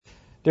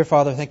Dear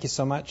Father, thank you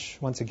so much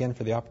once again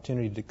for the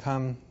opportunity to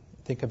come,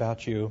 think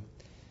about you.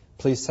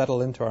 Please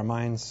settle into our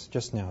minds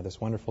just now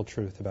this wonderful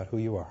truth about who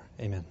you are.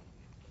 Amen.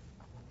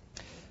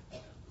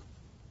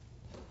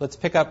 Let's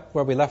pick up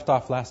where we left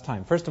off last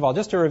time. First of all,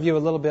 just to review a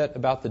little bit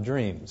about the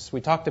dreams.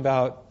 We talked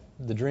about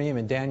the dream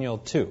in Daniel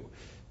 2,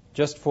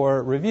 just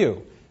for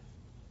review,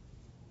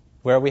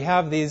 where we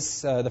have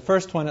these, the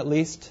first one at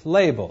least,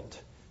 labeled.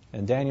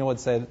 And Daniel would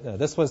say,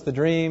 this was the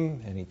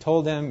dream, and he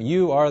told them,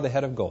 you are the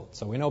head of gold.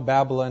 So we know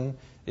Babylon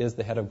is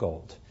the head of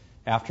gold.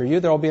 After you,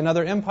 there will be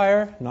another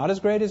empire, not as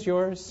great as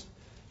yours,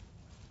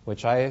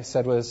 which I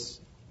said was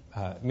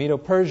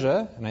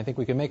Medo-Persia, and I think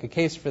we can make a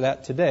case for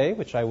that today,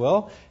 which I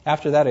will.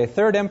 After that, a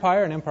third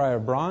empire, an empire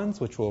of bronze,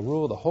 which will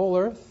rule the whole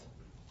earth,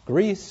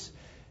 Greece.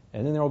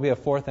 And then there will be a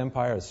fourth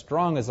empire, as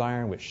strong as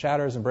iron, which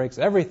shatters and breaks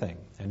everything.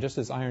 And just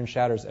as iron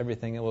shatters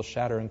everything, it will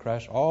shatter and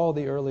crush all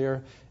the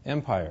earlier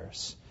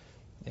empires.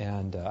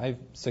 And I've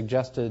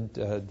suggested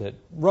that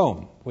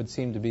Rome would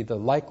seem to be the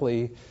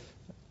likely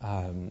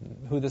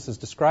who this is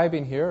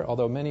describing here,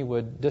 although many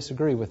would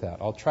disagree with that.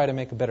 I'll try to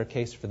make a better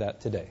case for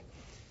that today.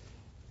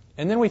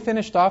 And then we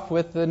finished off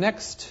with the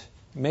next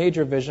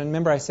major vision.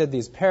 Remember I said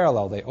these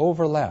parallel, they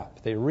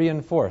overlap, they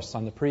reinforce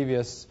on the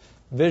previous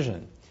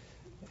vision.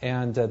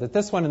 And that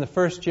this one in the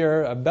first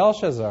year of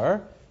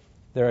Belshazzar,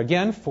 there are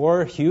again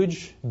 4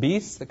 huge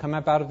beasts that come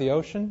up out of the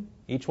ocean,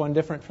 each one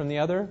different from the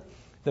other.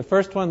 The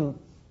first one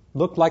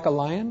looked like a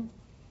lion.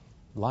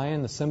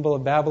 Lion, the symbol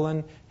of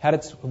Babylon, had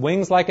its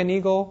wings like an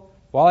eagle.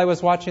 While I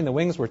was watching, the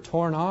wings were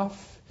torn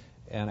off,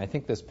 and I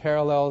think this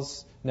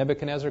parallels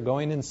Nebuchadnezzar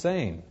going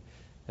insane.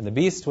 And the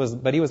beast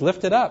but he was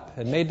lifted up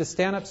and made to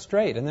stand up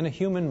straight, and then a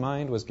human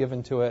mind was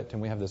given to it,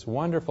 and we have this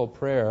wonderful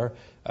prayer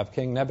of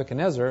King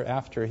Nebuchadnezzar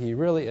after he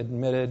really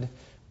admitted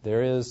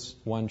there is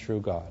one true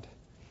God.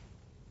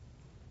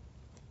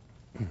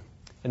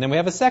 And then we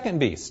have a second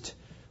beast,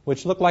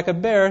 which looked like a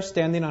bear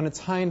standing on its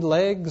hind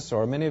legs,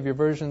 or many of your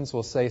versions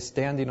will say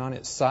standing on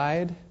its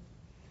side.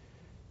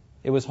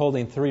 It was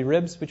holding 3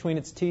 ribs between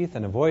its teeth,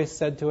 and a voice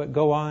said to it,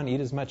 go on,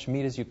 eat as much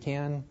meat as you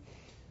can.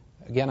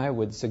 Again, I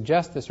would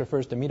suggest this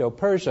refers to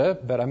Medo-Persia,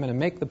 but I'm going to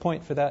make the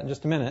point for that in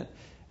just a minute.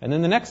 And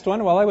then the next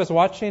one, while I was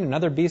watching,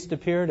 another beast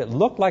appeared. It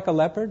looked like a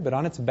leopard, but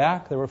on its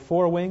back there were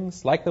 4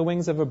 wings, like the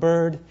wings of a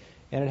bird,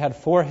 and it had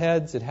 4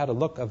 heads. It had a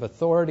look of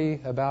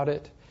authority about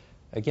it.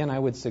 Again, I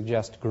would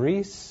suggest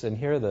Greece, and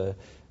here the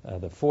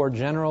 4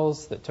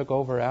 generals that took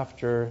over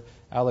after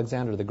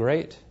Alexander the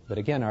Great. But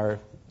again, our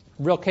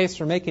real case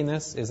for making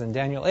this is in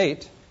Daniel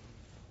 8.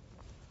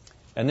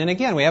 And then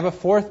again, we have a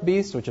 4th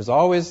beast, which is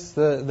always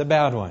the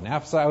bad one.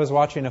 After I was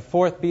watching, a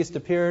 4th beast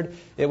appeared.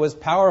 It was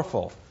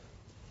powerful,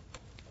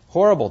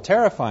 horrible,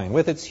 terrifying.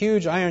 With its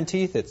huge iron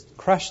teeth, it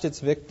crushed its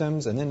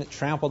victims, and then it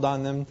trampled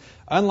on them.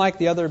 Unlike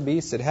the other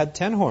beasts, it had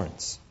 10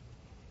 horns.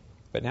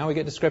 But now we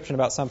get description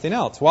about something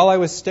else. While I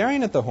was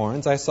staring at the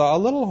horns, I saw a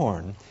little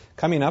horn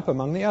coming up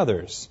among the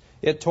others.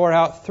 It tore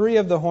out 3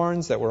 of the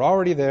horns that were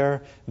already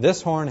there.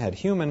 This horn had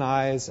human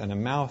eyes and a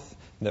mouth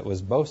that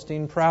was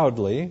boasting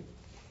proudly.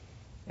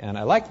 And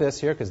I like this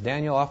here because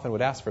Daniel often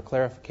would ask for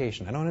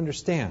clarification. I don't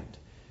understand.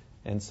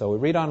 And so we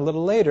read on a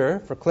little later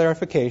for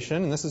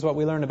clarification, and this is what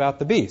we learn about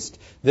the beast.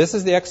 This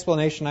is the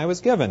explanation I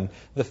was given.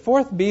 The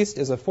 4th beast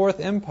is a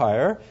 4th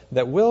empire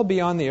that will be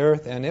on the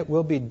earth, and it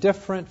will be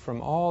different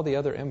from all the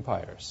other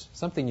empires.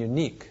 Something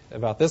unique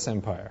about this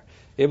empire.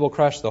 It will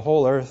crush the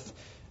whole earth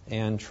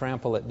and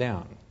trample it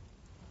down.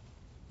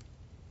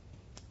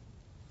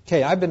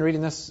 Okay, I've been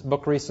reading this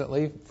book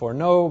recently for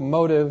no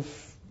motive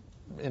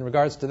in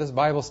regards to this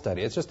Bible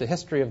study. It's just a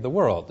history of the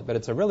world, but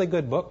it's a really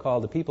good book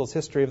called The People's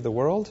History of the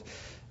World.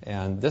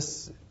 And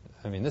this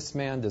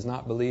man does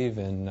not believe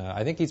in,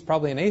 I think he's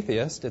probably an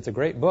atheist. It's a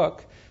great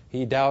book.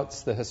 He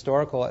doubts the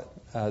historical,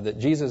 that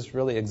Jesus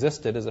really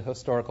existed as a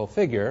historical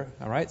figure.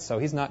 All right, so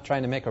he's not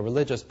trying to make a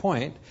religious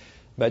point.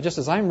 But just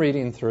as I'm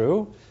reading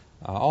through,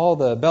 all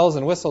the bells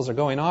and whistles are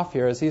going off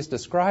here as he's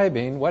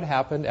describing what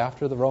happened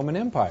after the Roman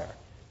Empire.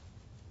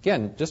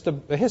 Again, just a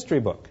history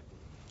book.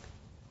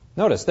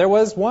 Notice, there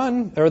was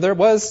one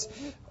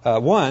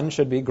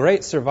should be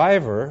great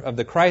survivor of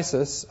the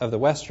crisis of the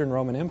Western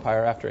Roman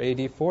Empire after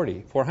AD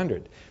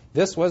 400.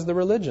 This was the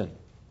religion,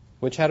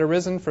 which had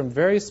arisen from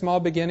very small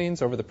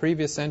beginnings over the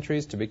previous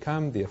centuries to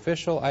become the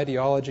official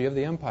ideology of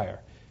the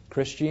empire,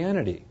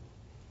 Christianity.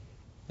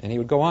 And he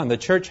would go on. The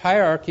church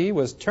hierarchy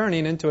was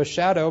turning into a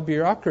shadow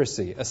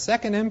bureaucracy, a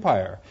second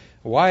empire,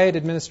 wide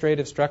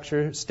administrative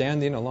structure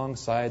standing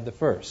alongside the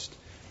first.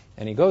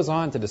 And he goes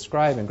on to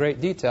describe in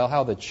great detail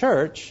how the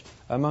church,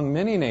 among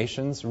many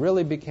nations,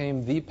 really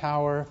became the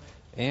power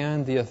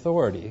and the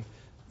authority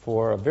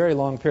for a very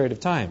long period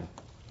of time.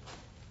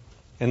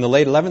 In the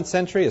late 11th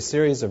century, a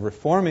series of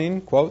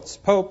reforming, quotes,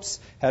 popes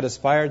had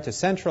aspired to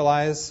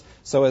centralize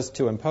so as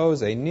to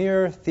impose a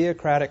near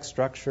theocratic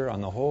structure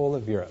on the whole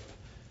of Europe.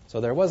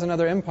 So there was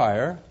another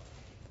empire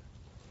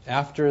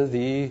after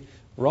the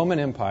Roman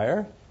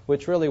Empire,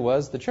 which really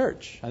was the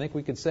church. I think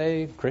we could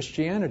say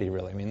Christianity,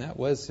 really. I mean, that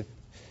was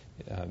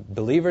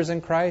believers in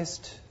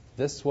Christ.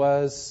 This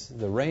was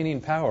the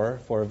reigning power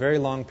for a very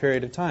long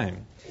period of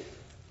time.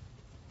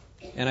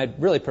 And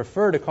I'd really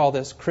prefer to call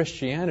this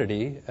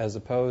Christianity as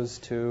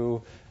opposed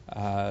to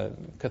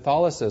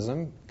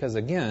Catholicism, because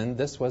again,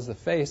 this was the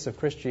face of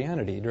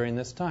Christianity during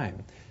this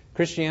time.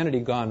 Christianity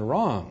gone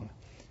wrong.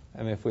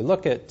 I mean, if we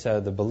look at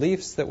the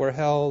beliefs that were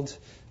held,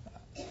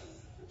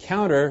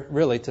 counter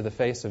really to the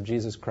face of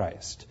Jesus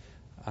Christ.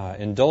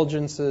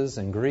 Indulgences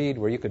and greed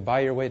where you could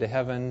buy your way to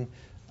heaven,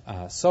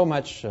 so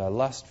much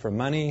lust for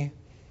money,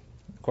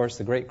 of course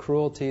the great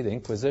cruelty, the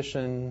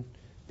Inquisition,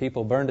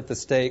 people burned at the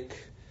stake,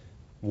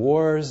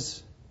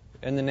 wars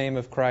in the name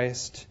of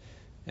Christ,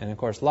 and of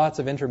course lots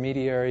of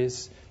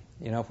intermediaries.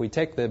 You know, if we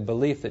take the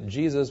belief that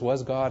Jesus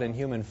was God in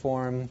human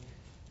form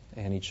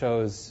and he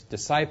chose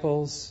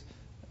disciples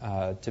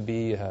to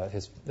be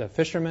his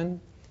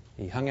fishermen,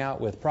 he hung out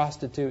with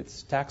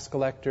prostitutes, tax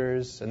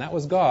collectors, and that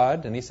was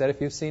God. And he said,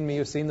 if you've seen me,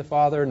 you've seen the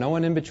Father, no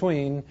one in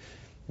between.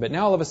 But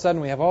now all of a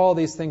sudden we have all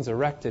these things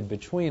erected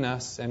between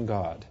us and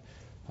God.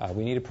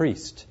 We need a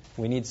priest.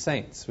 We need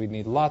saints. We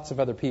need lots of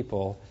other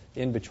people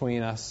in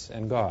between us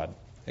and God.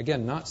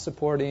 Again, not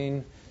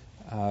supporting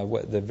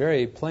the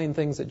very plain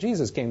things that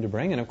Jesus came to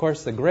bring. And of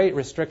course, the great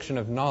restriction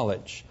of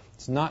knowledge.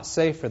 It's not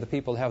safe for the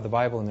people to have the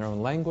Bible in their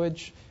own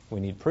language. We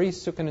need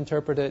priests who can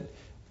interpret it.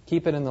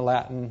 Keep it in the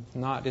Latin,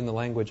 not in the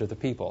language of the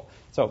people.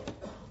 So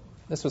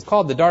this was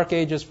called the Dark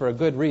Ages for a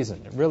good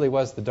reason. It really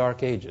was the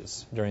Dark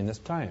Ages during this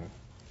time.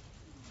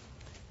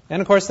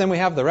 And of course, then we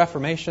have the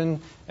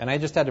Reformation. And I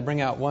just had to bring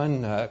out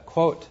one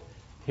quote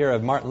here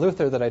of Martin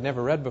Luther that I'd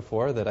never read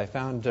before that I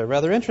found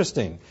rather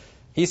interesting.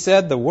 He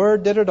said, "The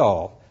Word did it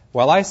all.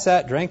 While I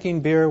sat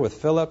drinking beer with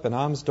Philip and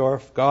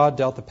Amsdorf, God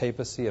dealt the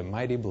papacy a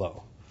mighty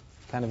blow."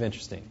 Kind of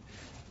interesting.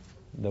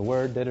 The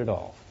Word did it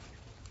all.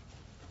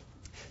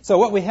 So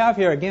what we have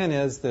here again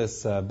is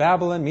this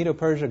Babylon,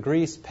 Medo-Persia,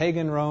 Greece,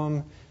 pagan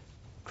Rome,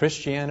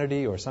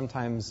 Christianity, or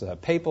sometimes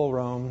papal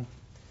Rome,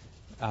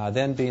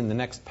 then being the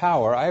next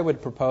power. I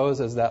would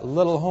propose as that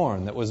little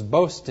horn that was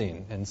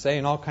boasting and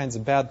saying all kinds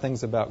of bad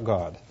things about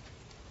God.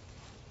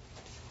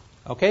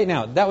 Okay,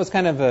 now that was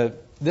kind of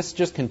this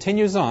just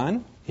continues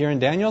on here in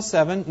Daniel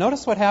 7.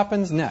 Notice what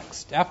happens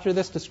next after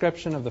this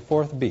description of the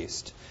fourth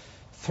beast.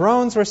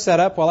 Thrones were set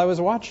up while I was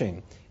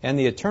watching, and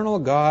the eternal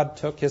God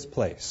took his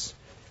place.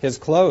 His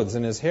clothes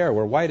and his hair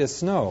were white as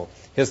snow.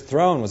 His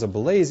throne was a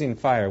blazing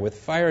fire with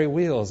fiery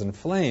wheels, and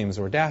flames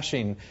were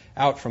dashing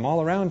out from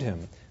all around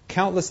him.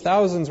 Countless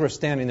thousands were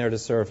standing there to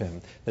serve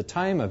him. The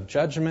time of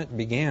judgment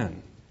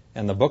began,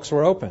 and the books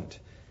were opened.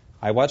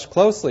 I watched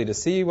closely to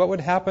see what would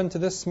happen to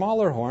this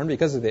smaller horn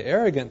because of the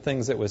arrogant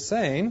things it was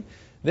saying.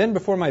 Then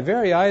before my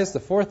very eyes,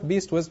 the fourth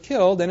beast was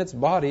killed and its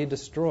body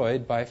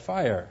destroyed by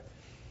fire.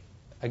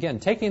 Again,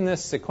 taking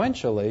this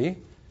sequentially,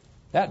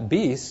 that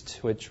beast,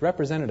 which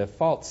represented a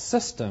false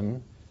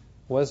system,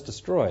 was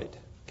destroyed,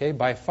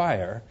 by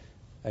fire.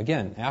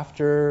 Again,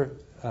 after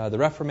the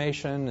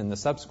Reformation and the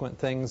subsequent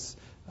things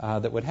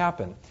that would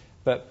happen.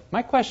 But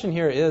my question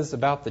here is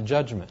about the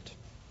judgment.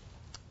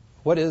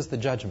 What is the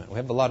judgment? We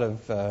have a lot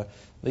of, at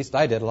least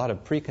I did, a lot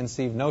of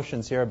preconceived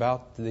notions here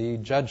about the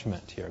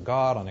judgment here.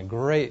 God on a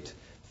great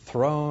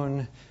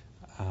throne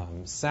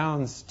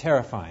sounds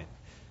terrifying.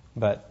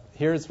 But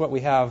here's what we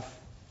have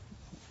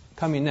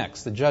coming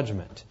next, the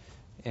judgment.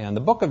 And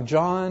the book of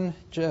John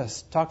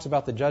just talks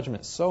about the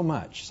judgment so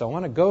much. So I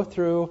want to go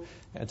through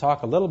and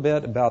talk a little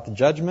bit about the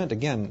judgment.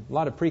 Again, a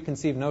lot of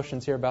preconceived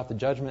notions here about the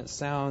judgment.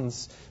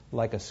 Sounds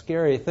like a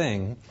scary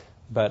thing.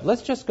 But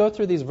let's just go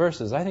through these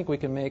verses. I think we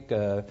can make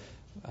a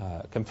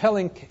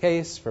compelling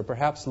case for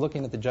perhaps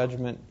looking at the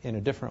judgment in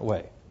a different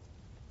way.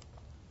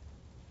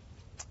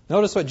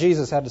 Notice what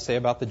Jesus had to say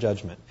about the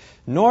judgment.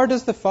 Nor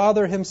does the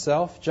Father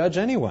himself judge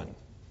anyone.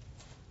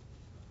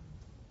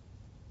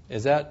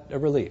 Is that a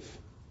relief?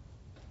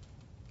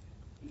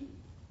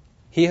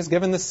 He has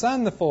given the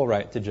Son the full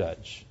right to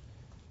judge.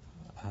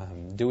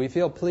 Do we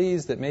feel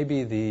pleased that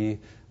maybe the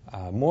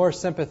more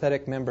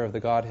sympathetic member of the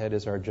Godhead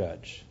is our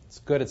judge? It's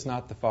good it's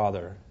not the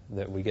Father,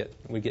 that we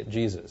get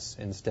Jesus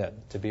instead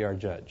to be our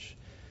judge.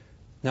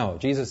 No,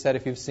 Jesus said,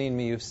 if you've seen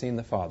me, you've seen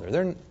the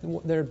Father.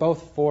 They're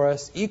both for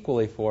us,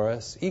 equally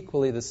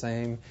the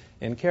same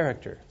in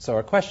character. So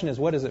our question is,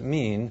 what does it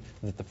mean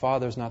that the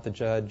Father's not the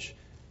judge?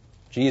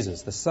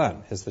 Jesus, the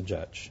Son, is the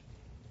judge.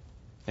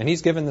 And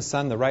he's given the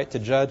Son the right to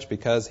judge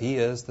because he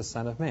is the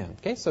Son of Man.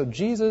 Okay, so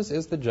Jesus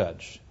is the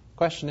judge.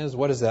 Question is,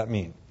 what does that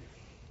mean?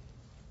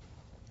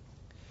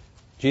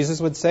 Jesus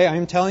would say, I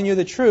am telling you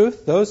the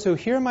truth. Those who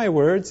hear my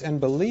words and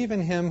believe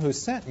in him who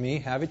sent me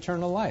have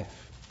eternal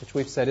life, which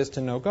we've said is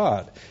to know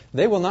God.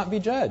 They will not be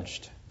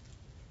judged,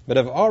 but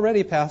have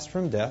already passed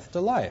from death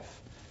to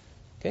life.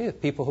 Okay,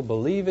 people who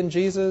believe in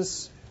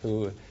Jesus,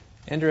 who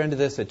enter into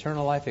this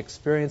eternal life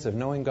experience of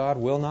knowing God,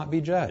 will not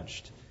be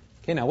judged.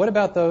 Okay, now what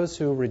about those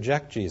who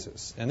reject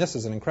Jesus? And this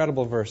is an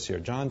incredible verse here,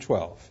 John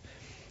 12.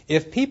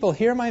 If people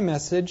hear my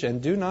message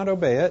and do not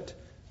obey it,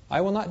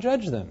 I will not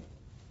judge them.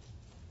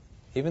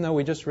 Even though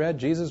we just read,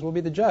 Jesus will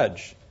be the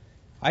judge.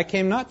 I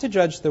came not to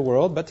judge the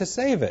world, but to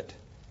save it.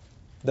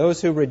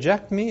 Those who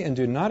reject me and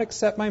do not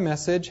accept my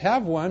message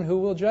have one who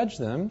will judge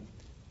them.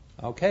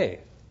 Okay,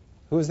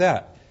 who is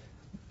that?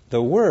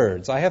 The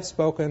words I have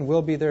spoken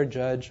will be their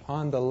judge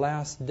on the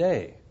last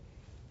day.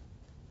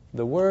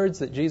 The words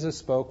that Jesus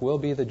spoke will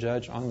be the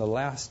judge on the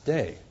last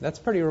day. That's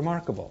pretty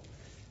remarkable.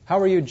 How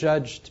are you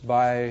judged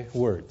by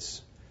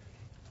words?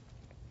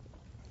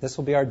 This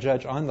will be our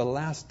judge on the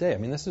last day. I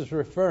mean, this is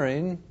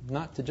referring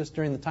not to just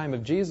during the time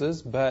of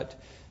Jesus, but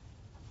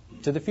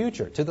to the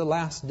future, to the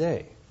last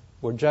day.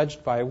 We're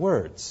judged by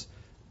words.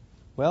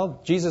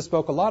 Well, Jesus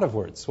spoke a lot of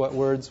words. What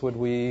words would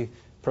we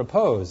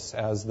propose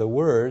as the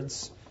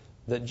words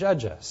that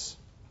judge us?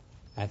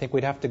 I think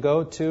we'd have to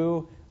go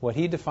to what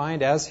he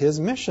defined as his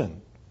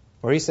mission,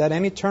 where he said,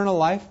 "And eternal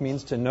life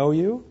means to know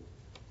you,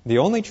 the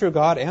only true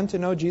God, and to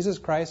know Jesus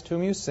Christ,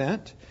 whom you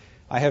sent.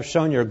 I have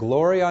shown your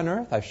glory on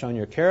earth. I've shown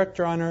your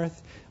character on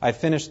earth. I've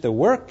finished the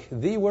work,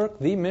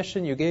 the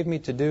mission you gave me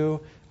to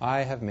do.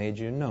 I have made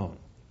you known."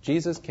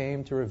 Jesus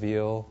came to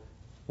reveal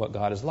what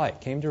God is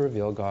like, came to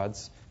reveal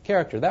God's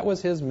character. That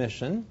was his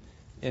mission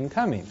in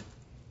coming.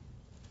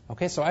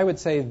 Okay, so I would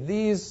say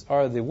these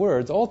are the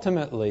words,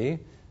 ultimately,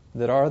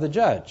 that are the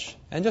judge.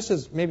 And just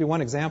as maybe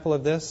one example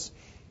of this,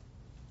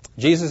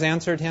 Jesus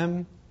answered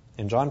him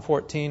in John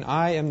 14,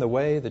 "I am the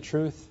way, the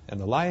truth, and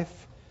the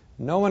life.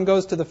 No one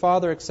goes to the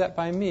Father except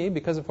by me,"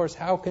 because, of course,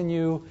 how can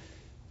you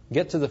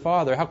get to the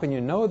Father, how can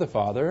you know the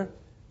Father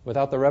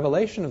without the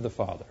revelation of the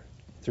Father?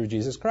 Through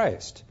Jesus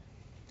Christ.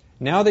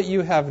 "Now that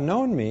you have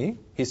known me,"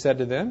 he said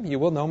to them, "you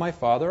will know my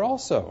Father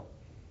also.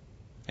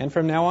 And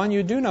from now on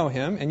you do know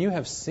him, and you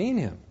have seen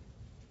him."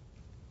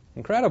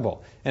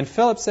 Incredible. And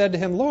Philip said to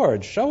him,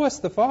 "Lord, show us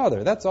the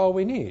Father. That's all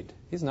we need."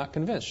 He's not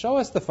convinced. "Show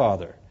us the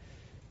Father."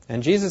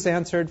 And Jesus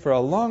answered, "For a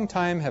long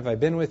time have I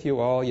been with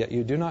you all, yet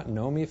you do not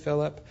know me,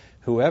 Philip.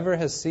 Whoever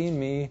has seen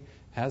me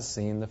has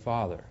seen the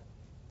Father."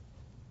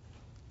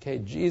 Okay,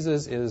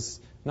 Jesus is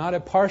not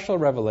a partial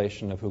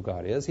revelation of who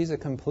God is. He's a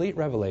complete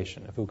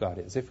revelation of who God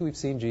is. If we've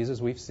seen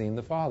Jesus, we've seen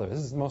the Father. This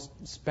is the most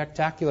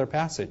spectacular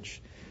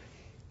passage.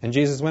 And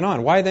Jesus went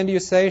on, "Why then do you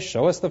say,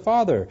 'Show us the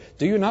Father'?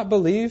 Do you not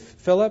believe,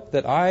 Philip,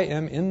 that I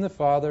am in the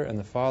Father and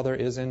the Father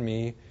is in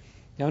me?"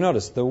 Now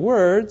notice, the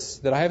words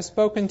that I have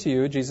spoken to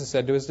you, Jesus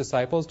said to his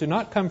disciples, do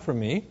not come from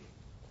me.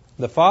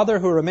 The Father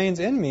who remains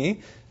in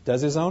me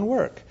does his own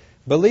work.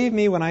 Believe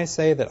me when I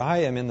say that I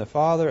am in the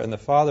Father and the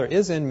Father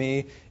is in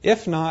me.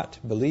 If not,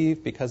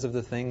 believe because of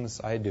the things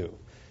I do.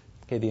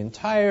 Okay, the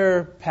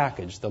entire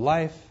package, the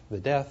life, the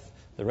death,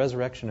 the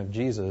resurrection of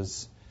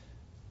Jesus,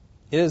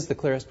 is the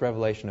clearest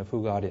revelation of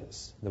who God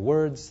is. The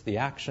words, the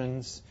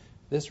actions,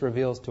 this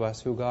reveals to us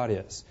who God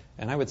is.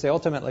 And I would say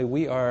ultimately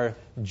we are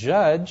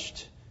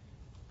judged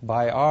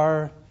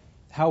by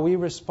how we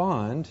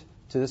respond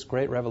to this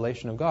great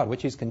revelation of God,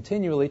 which he's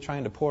continually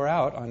trying to pour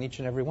out on each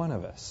and every one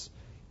of us.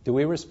 Do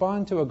we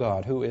respond to a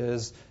God who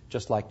is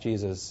just like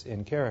Jesus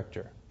in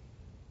character?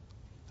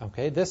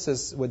 Okay,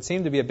 this would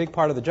seem to be a big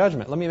part of the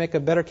judgment. Let me make a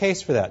better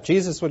case for that.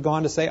 Jesus would go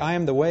on to say, "I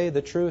am the way,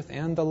 the truth,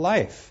 and the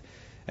life.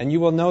 And you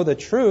will know the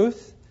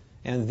truth,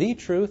 and the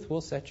truth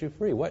will set you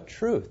free." What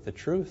truth? The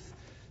truth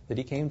that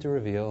he came to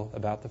reveal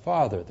about the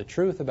Father. The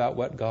truth about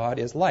what God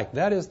is like.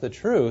 That is the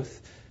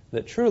truth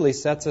that truly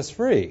sets us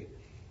free.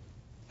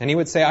 And he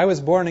would say, "I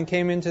was born and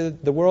came into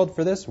the world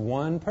for this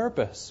one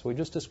purpose." We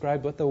just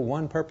described what the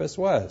one purpose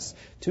was.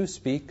 To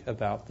speak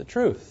about the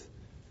truth.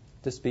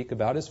 To speak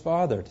about his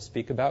Father. To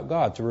speak about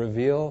God. To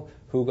reveal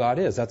who God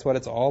is. That's what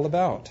it's all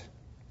about.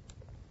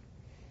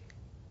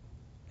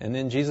 And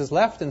then Jesus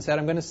left and said,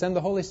 "I'm going to send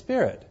the Holy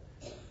Spirit."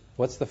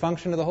 What's the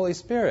function of the Holy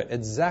Spirit?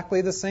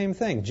 Exactly the same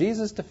thing.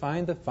 Jesus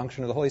defined the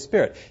function of the Holy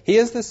Spirit. He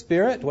is the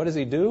Spirit. What does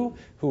he do?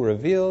 Who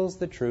reveals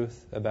the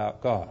truth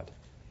about God.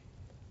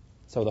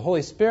 So the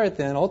Holy Spirit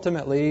then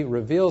ultimately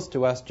reveals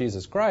to us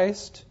Jesus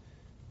Christ.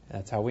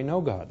 That's how we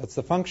know God. That's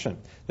the function.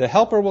 The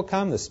Helper will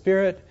come, the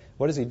Spirit.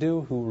 What does he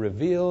do? Who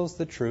reveals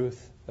the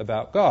truth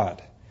about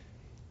God.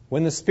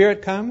 When the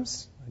Spirit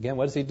comes, again,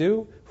 what does he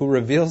do? Who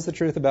reveals the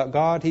truth about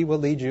God. He will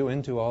lead you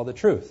into all the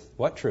truth.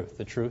 What truth?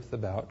 The truth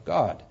about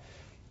God.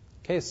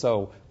 Okay,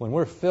 so when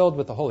we're filled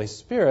with the Holy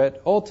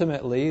Spirit,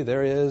 ultimately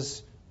there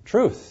is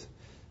truth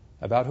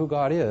about who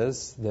God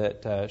is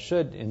that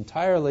should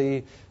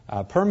entirely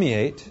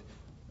permeate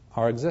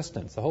our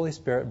existence. The Holy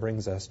Spirit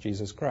brings us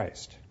Jesus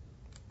Christ.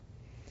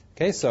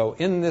 Okay, so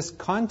in this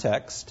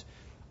context,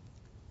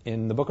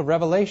 in the book of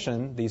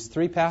Revelation, these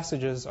three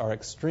passages are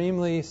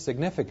extremely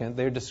significant.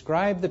 They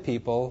describe the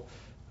people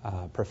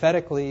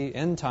prophetically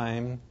in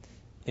time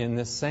in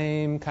the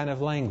same kind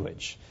of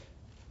language.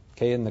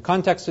 Okay, in the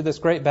context of this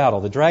great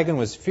battle, the dragon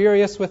was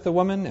furious with the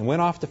woman and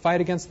went off to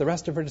fight against the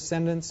rest of her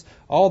descendants,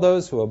 all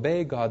those who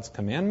obey God's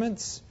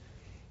commandments.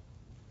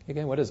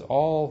 Again, what does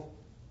all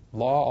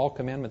law, all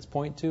commandments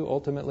point to?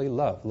 Ultimately,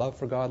 love. Love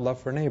for God, love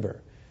for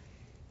neighbor.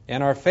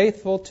 And are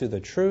faithful to the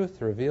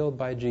truth revealed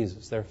by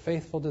Jesus. They're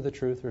faithful to the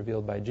truth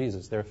revealed by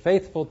Jesus. They're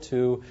faithful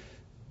to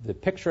the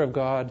picture of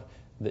God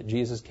that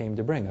Jesus came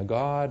to bring. A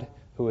God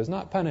who is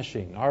not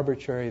punishing,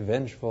 arbitrary,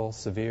 vengeful,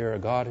 severe. A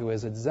God who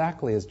is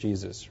exactly as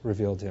Jesus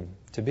revealed him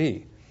to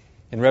be.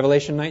 In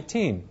Revelation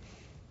 19,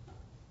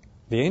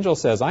 the angel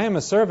says, "I am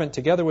a servant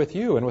together with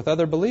you and with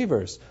other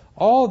believers,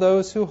 all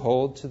those who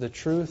hold to the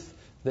truth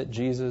that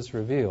Jesus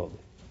revealed.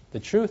 The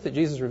truth that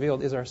Jesus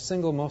revealed is our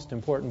single most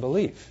important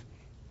belief.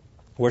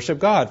 Worship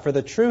God, for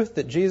the truth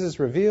that Jesus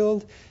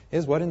revealed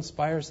is what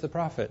inspires the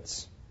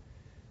prophets.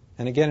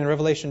 And again in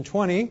Revelation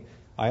 20,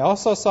 I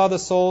also saw the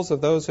souls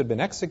of those who had been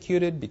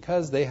executed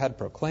because they had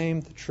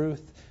proclaimed the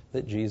truth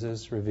that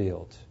Jesus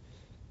revealed.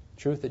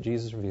 Truth that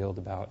Jesus revealed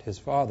about his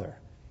Father.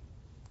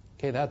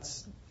 Okay,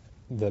 that's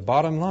the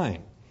bottom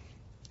line.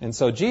 And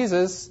so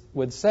Jesus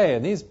would say,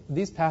 and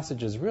these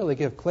passages really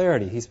give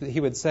clarity. He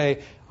would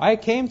say, I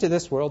came to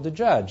this world to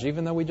judge,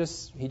 even though he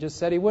just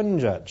said he wouldn't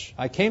judge.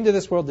 I came to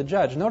this world to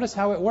judge. Notice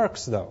how it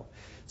works, though.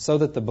 So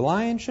that the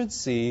blind should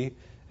see,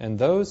 and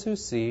those who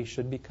see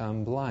should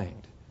become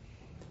blind.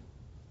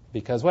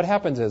 Because what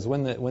happens is,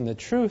 when the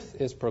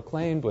truth is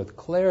proclaimed with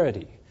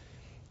clarity,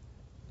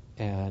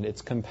 and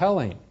it's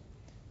compelling,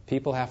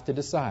 people have to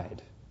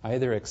decide. I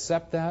either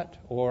accept that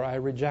or I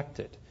reject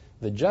it.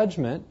 The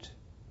judgment,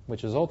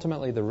 which is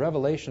ultimately the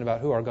revelation about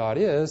who our God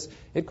is,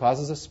 it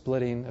causes a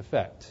splitting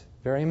effect,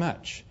 very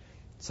much.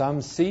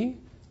 Some see,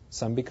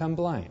 some become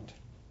blind.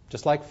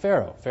 Just like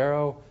Pharaoh.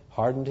 Pharaoh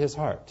hardened his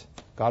heart.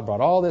 God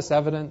brought all this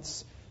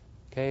evidence.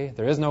 Okay,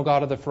 there is no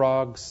God of the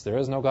frogs, there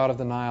is no God of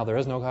the Nile, there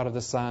is no God of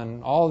the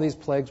sun. All of these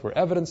plagues were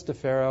evidence to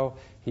Pharaoh.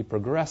 He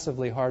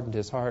progressively hardened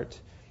his heart.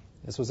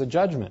 This was a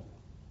judgment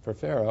for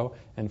Pharaoh,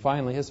 and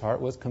finally his heart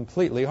was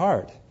completely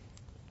hard.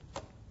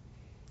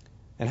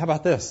 And how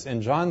about this?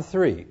 In John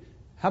 3,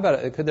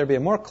 could there be a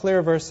more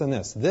clear verse than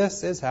this?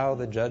 This is how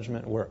the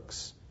judgment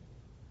works.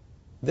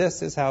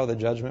 This is how the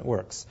judgment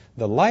works.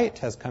 The light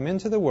has come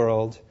into the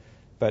world,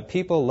 but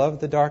people love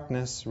the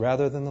darkness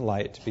rather than the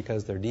light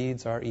because their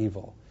deeds are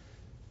evil.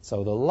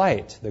 So the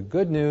light, the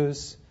good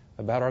news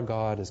about our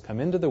God, has come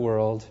into the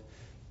world.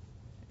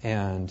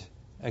 And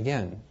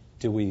again,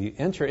 do we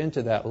enter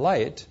into that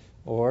light,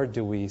 or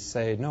do we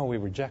say, no, we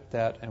reject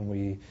that, and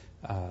we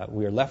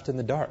are left in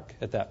the dark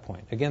at that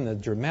point? Again, the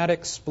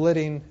dramatic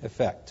splitting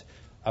effect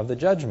of the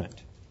judgment.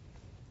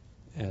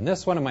 And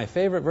this, one of my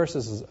favorite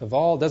verses of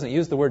all, doesn't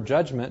use the word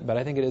judgment, but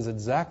I think it is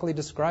exactly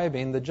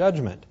describing the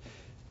judgment.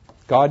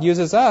 God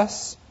uses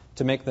us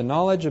to make the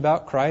knowledge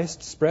about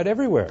Christ spread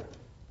everywhere,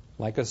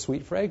 like a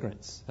sweet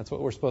fragrance. That's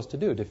what we're supposed to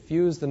do,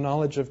 diffuse the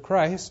knowledge of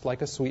Christ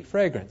like a sweet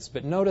fragrance.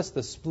 But notice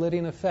the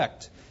splitting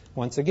effect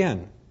once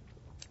again.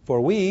 For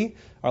we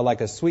are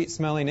like a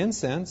sweet-smelling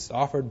incense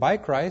offered by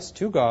Christ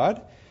to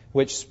God,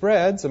 which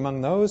spreads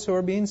among those who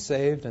are being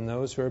saved and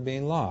those who are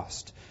being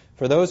lost.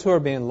 For those who are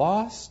being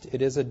lost,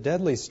 it is a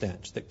deadly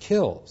stench that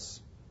kills.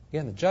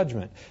 Again, the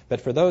judgment.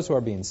 But for those who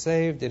are being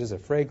saved, it is a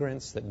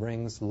fragrance that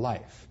brings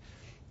life.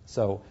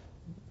 So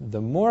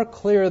the more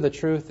clear the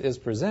truth is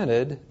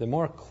presented, the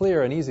more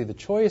clear and easy the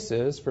choice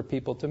is for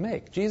people to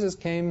make. Jesus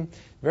came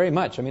very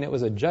much, it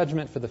was a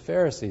judgment for the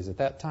Pharisees at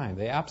that time.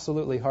 They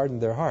absolutely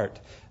hardened their heart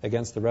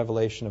against the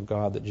revelation of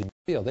God that Jesus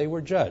revealed. They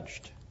were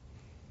judged.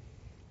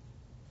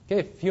 Okay,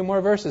 a few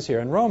more verses here.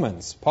 In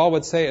Romans, Paul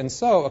would say, and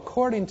so,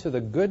 according to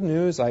the good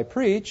news I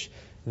preach,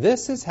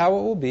 this is how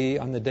it will be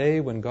on the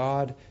day when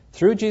God,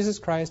 through Jesus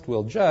Christ,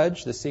 will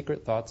judge the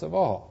secret thoughts of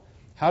all.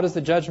 How does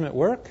the judgment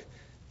work?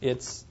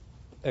 It's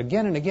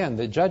again and again,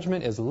 the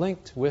judgment is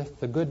linked with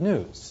the good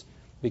news,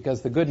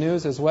 because the good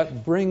news is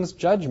what brings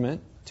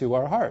judgment to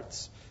our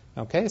hearts.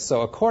 Okay,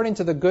 so according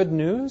to the good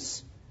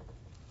news,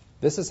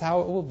 this is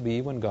how it will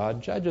be when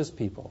God judges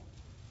people.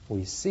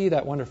 We see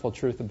that wonderful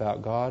truth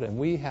about God, and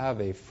we have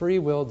a free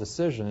will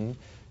decision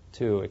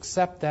to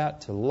accept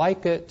that, to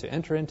like it, to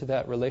enter into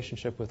that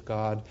relationship with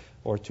God,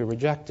 or to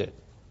reject it.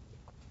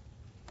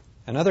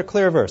 Another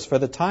clear verse, for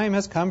the time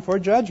has come for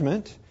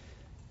judgment,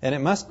 and it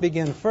must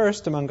begin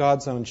first among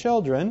God's own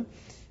children.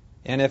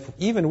 And if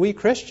even we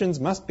Christians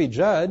must be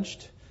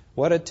judged,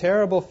 what a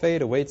terrible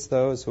fate awaits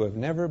those who have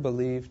never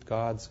believed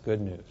God's good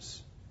news.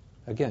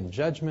 Again,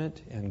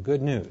 judgment and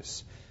good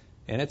news.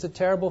 And it's a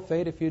terrible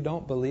fate if you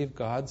don't believe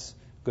God's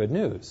good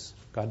news.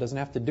 God doesn't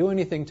have to do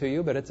anything to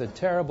you, but it's a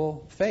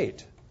terrible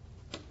fate.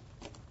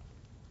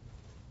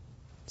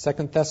 2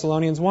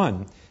 Thessalonians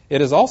 1. It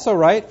is also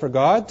right for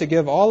God to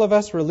give all of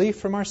us relief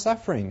from our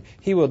suffering.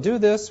 He will do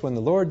this when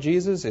the Lord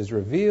Jesus is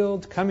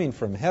revealed, coming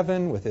from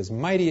heaven with his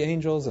mighty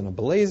angels in a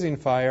blazing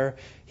fire.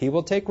 He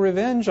will take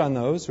revenge on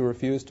those who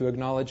refuse to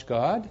acknowledge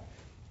God.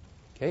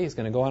 Okay, he's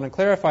going to go on and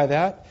clarify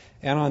that.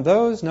 And on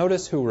those,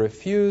 notice, who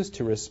refuse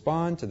to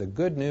respond to the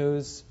good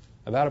news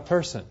about a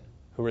person,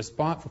 who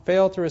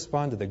fail to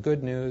respond to the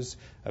good news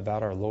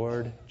about our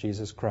Lord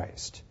Jesus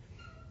Christ.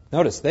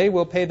 Notice, they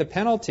will pay the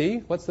penalty.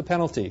 What's the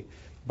penalty?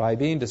 By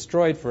being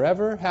destroyed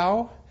forever.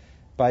 How?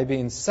 By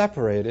being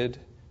separated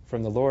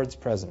from the Lord's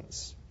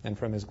presence and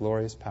from his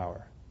glorious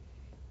power.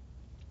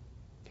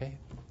 Okay?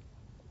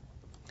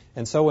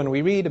 And so when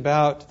we read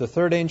about the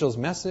third angel's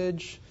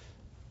message,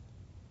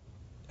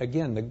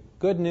 again, the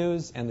good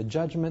news and the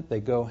judgment, they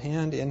go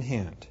hand in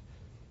hand.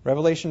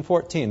 Revelation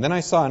 14. Then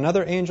I saw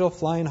another angel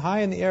flying high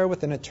in the air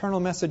with an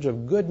eternal message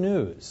of good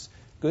news.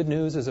 Good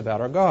news is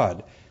about our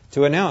God.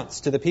 To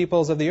announce to the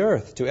peoples of the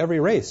earth, to every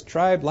race,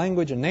 tribe,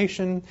 language, and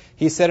nation,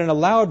 he said in a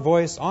loud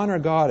voice, honor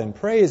God and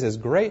praise his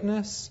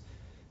greatness,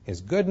 his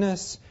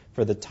goodness,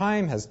 For the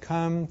time has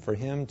come for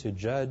him to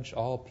judge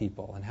all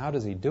people. And how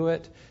does he do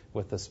it?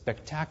 With the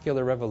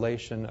spectacular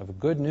revelation of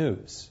good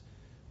news,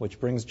 which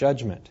brings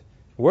judgment.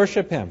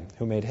 Worship him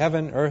who made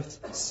heaven,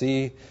 earth,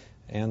 sea,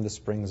 and the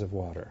springs of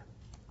water.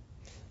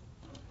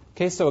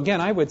 Okay, so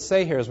again, I would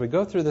say here, as we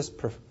go through this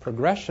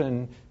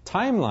progression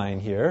timeline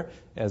here,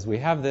 as we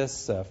have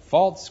this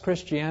false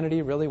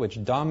Christianity, really,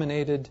 which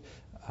dominated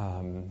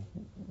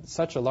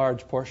such a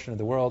large portion of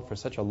the world for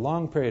such a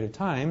long period of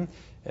time,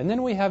 and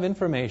then we have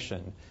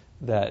information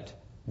that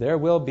there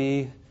will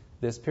be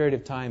this period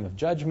of time of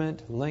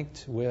judgment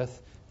linked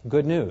with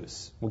good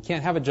news. We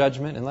can't have a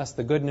judgment unless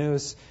the good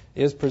news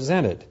is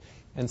presented.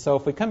 And so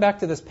if we come back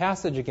to this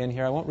passage again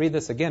here, I won't read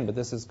this again, but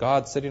this is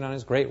God sitting on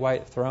his great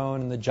white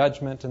throne and the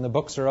judgment and the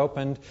books are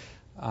opened.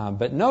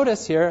 But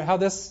notice here how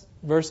this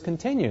verse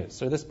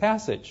continues, or this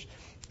passage.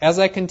 As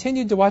I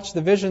continued to watch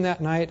the vision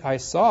that night, I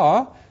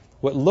saw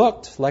what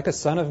looked like a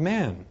son of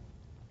man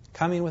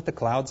coming with the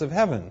clouds of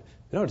heaven.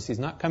 Notice he's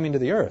not coming to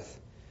the earth.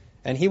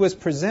 And he was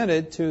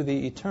presented to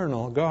the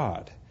eternal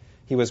God.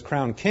 He was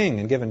crowned king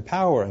and given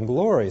power and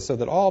glory so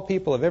that all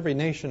people of every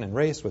nation and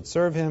race would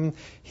serve him.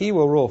 He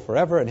will rule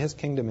forever, and his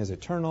kingdom is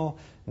eternal,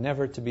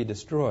 never to be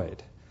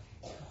destroyed.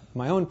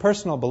 My own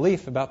personal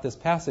belief about this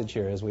passage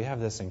here is we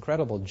have this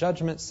incredible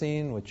judgment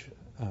scene, which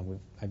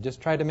I've just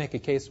tried to make a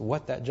case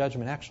what that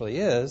judgment actually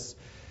is.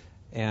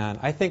 And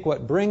I think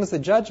what brings the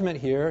judgment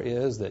here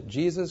is that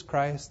Jesus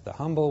Christ, the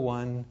humble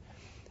one,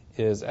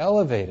 is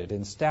elevated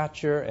in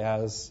stature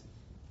as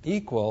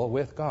equal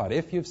with God.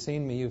 If you've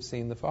seen me, you've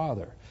seen the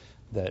Father.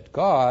 That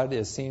God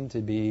is seen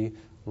to be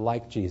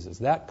like Jesus,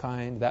 that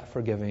kind, that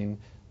forgiving,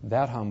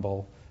 that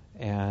humble,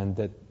 and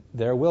that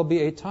there will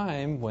be a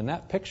time when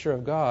that picture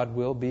of God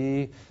will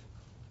be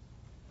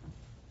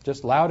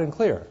just loud and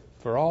clear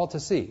for all to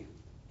see.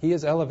 He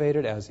is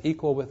elevated as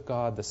equal with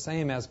God, the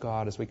same as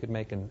God, as we could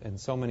make in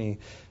so many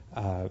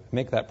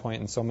make that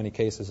point in so many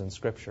cases in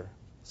Scripture.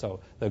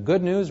 So the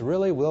good news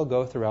really will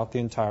go throughout the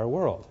entire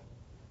world.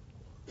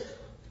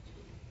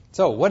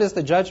 So what is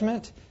the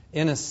judgment?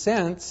 In a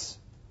sense,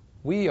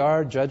 we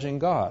are judging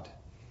God.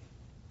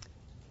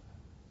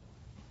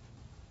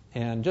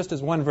 And just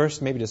as one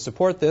verse maybe to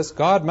support this,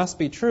 God must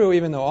be true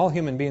even though all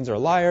human beings are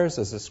liars.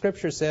 As the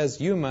Scripture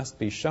says, you must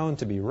be shown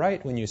to be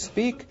right when you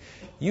speak.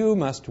 You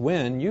must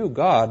win, you,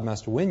 God,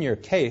 must win your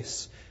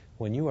case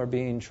when you are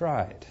being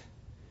tried.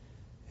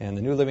 And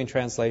the New Living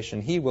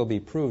Translation, he will be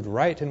proved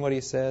right in what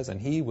he says,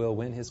 and he will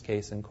win his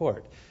case in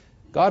court.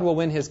 God will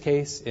win his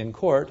case in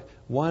court,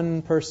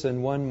 one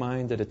person, one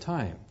mind at a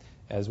time.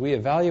 As we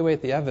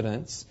evaluate the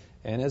evidence,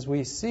 and as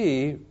we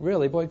see,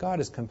 really, boy, God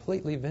is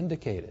completely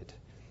vindicated.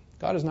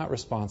 God is not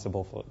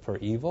responsible for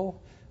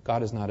evil.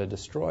 God is not a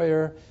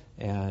destroyer.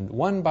 And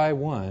one by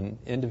one,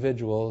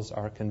 individuals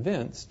are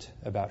convinced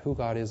about who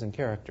God is in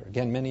character.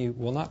 Again, many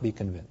will not be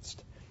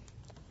convinced.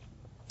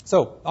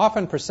 So,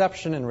 often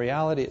perception and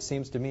reality, it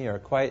seems to me, are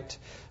quite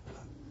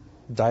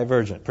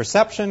divergent.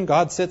 Perception,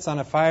 God sits on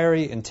a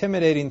fiery,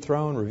 intimidating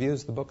throne,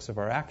 reviews the books of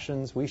our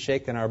actions. We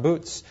shake in our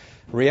boots.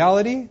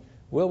 Reality,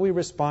 will we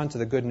respond to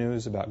the good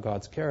news about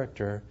God's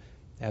character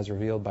as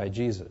revealed by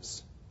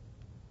Jesus?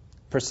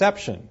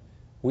 Perception,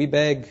 we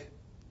beg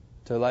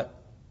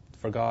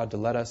for God to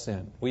let us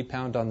in. We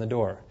pound on the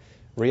door.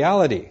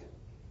 Reality,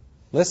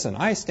 listen,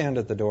 I stand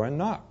at the door and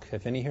knock.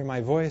 If any hear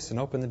my voice and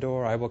open the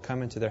door, I will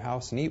come into their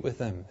house and eat with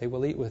them. They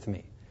will eat with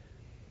me.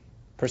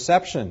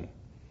 Perception,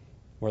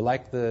 we're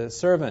like the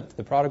servant,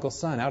 the prodigal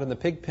son, out in the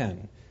pig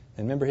pen.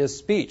 And remember his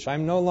speech,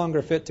 I'm no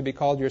longer fit to be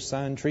called your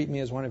son. Treat me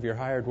as one of your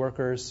hired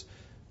workers.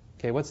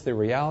 Okay, what's the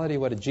reality?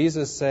 What did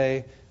Jesus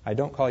say? I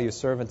don't call you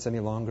servants any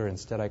longer.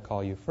 Instead, I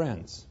call you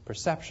friends.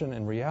 Perception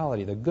and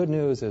reality. The good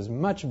news is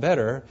much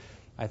better,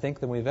 I think,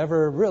 than we've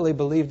ever really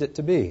believed it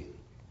to be.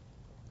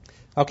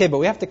 Okay, but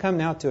we have to come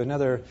now to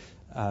another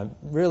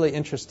really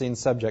interesting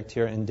subject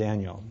here in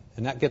Daniel.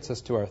 And that gets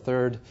us to our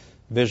third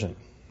vision.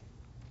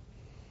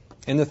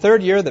 In the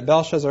third year that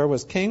Belshazzar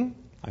was king,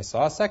 I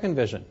saw a second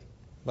vision.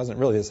 It wasn't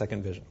really a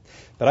second vision.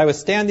 But I was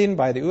standing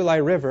by the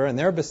Ulai River, and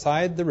there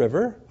beside the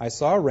river, I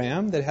saw a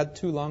ram that had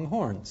two long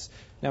horns.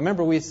 Now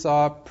remember, we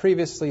saw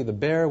previously the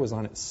bear was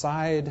on its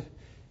side.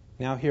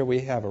 Now here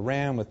we have a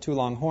ram with two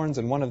long horns,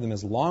 and one of them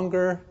is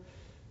longer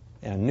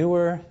and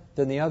newer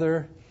than the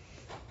other.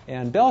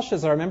 And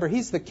Belshazzar, remember,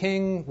 he's the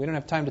king. We don't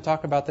have time to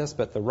talk about this,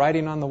 but the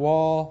writing on the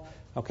wall.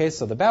 Okay,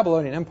 so the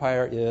Babylonian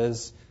Empire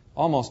is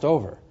almost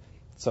over.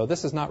 So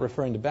this is not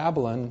referring to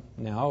Babylon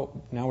now.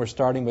 Now we're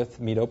starting with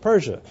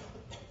Medo-Persia.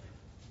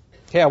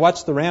 Okay, I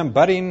watched the ram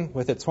butting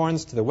with its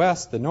horns to the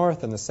west, the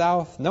north, and the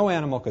south. No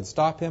animal could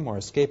stop him or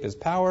escape his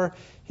power.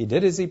 He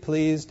did as he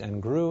pleased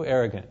and grew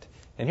arrogant.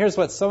 And here's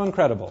what's so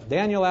incredible.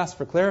 Daniel asked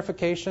for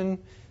clarification,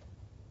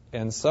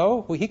 and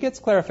so he gets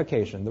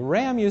clarification. The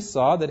ram you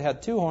saw that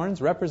had two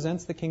horns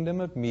represents the kingdom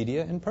of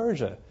Media and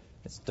Persia.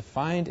 It's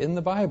defined in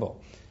the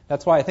Bible.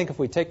 That's why I think if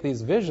we take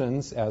these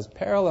visions as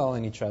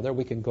paralleling each other,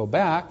 we can go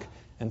back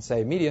and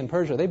say Media and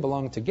Persia, they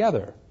belong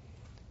together.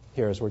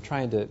 Here as we're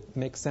trying to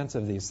make sense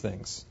of these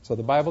things. So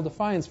the Bible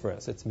defines for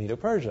us, it's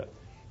Medo-Persia.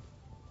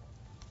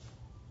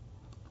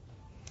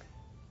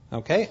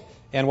 Okay?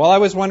 And while I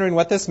was wondering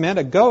what this meant,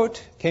 a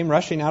goat came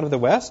rushing out of the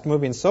west,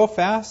 moving so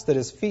fast that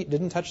his feet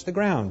didn't touch the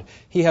ground.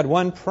 He had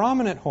one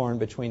prominent horn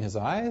between his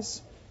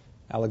eyes,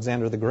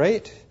 Alexander the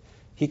Great.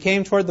 He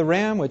came toward the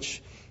ram,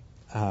 which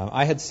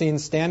I had seen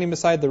standing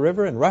beside the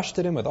river, and rushed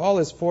at him with all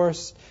his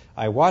force.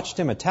 I watched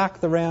him attack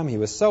the ram. He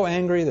was so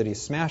angry that he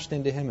smashed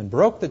into him and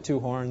broke the two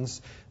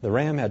horns. The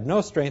ram had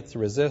no strength to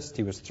resist.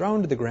 He was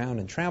thrown to the ground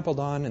and trampled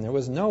on, and there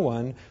was no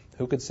one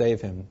who could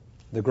save him.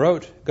 The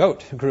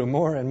goat grew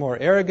more and more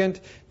arrogant,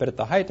 but at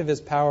the height of his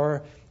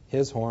power,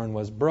 his horn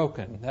was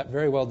broken. That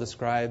very well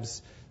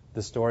describes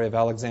the story of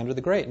Alexander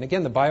the Great. And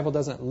again, the Bible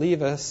doesn't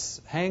leave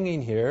us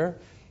hanging here.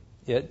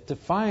 It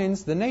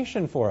defines the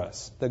nation for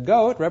us. The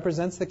goat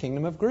represents the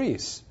kingdom of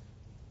Greece.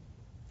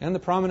 And the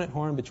prominent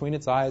horn between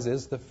its eyes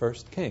is the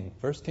first king.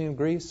 First king of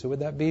Greece, who would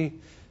that be?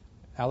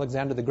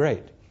 Alexander the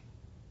Great.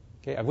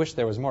 Okay, I wish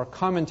there was more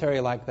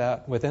commentary like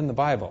that within the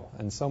Bible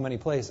in so many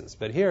places.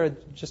 But here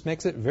it just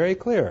makes it very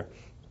clear.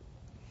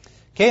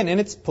 Okay, and in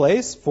its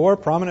place, 4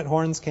 prominent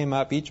horns came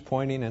up, each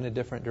pointing in a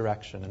different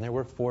direction. And there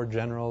were 4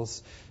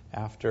 generals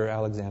after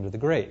Alexander the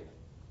Great.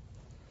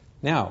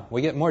 Now,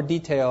 we get more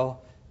detail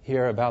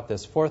here about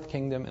this 4th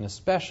kingdom, and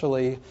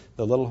especially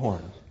the little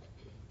horn.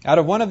 Out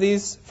of one of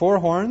these 4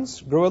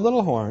 horns grew a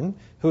little horn,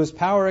 whose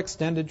power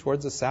extended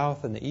towards the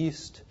south and the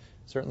east.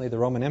 Certainly the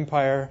Roman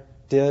Empire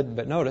did,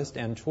 but noticed,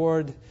 and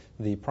toward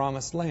the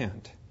promised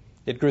land.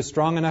 It grew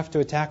strong enough to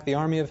attack the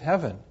army of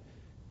heaven.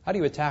 How do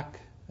you attack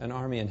an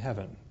army in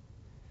heaven?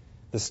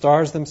 The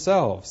stars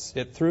themselves.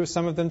 It threw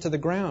some of them to the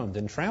ground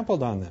and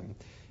trampled on them.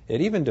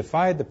 It even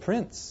defied the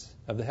prince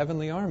of the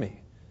heavenly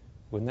army.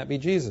 Wouldn't that be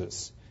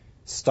Jesus?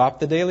 Stopped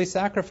the daily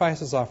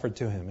sacrifices offered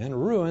to him and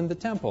ruined the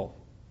temple.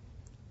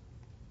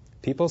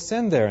 People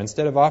sinned there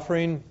instead of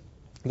offering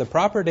the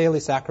proper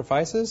daily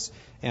sacrifices,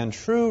 and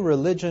true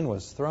religion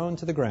was thrown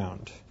to the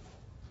ground.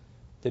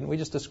 Didn't we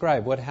just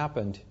describe what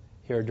happened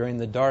here during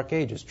the Dark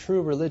Ages?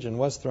 True religion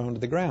was thrown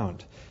to the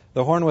ground.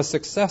 The horn was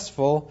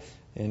successful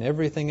in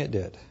everything it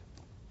did.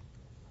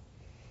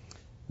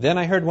 Then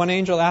I heard one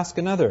angel ask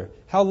another,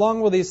 "How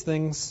long will these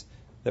things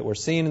that were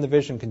seen in the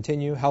vision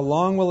continue? How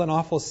long will an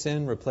awful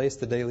sin replace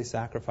the daily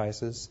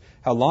sacrifices?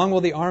 How long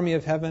will the army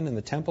of heaven and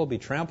the temple be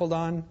trampled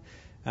on?"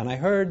 And I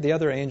heard the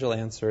other angel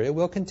answer, "It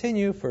will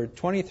continue for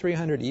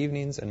 2,300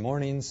 evenings and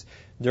mornings,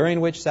 during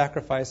which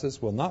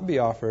sacrifices will not be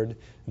offered.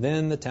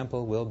 Then the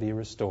temple will be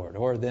restored,"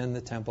 or then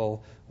the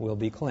temple will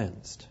be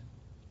cleansed.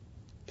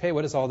 Okay,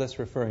 what is all this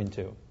referring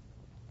to?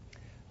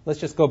 Let's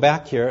just go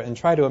back here and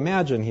try to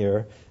imagine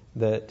here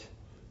that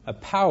a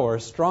power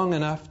strong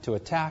enough to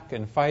attack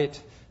and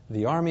fight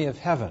the army of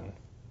heaven.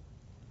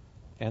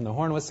 And the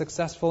horn was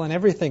successful in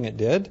everything it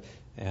did.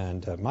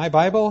 And my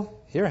Bible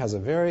here has a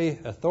very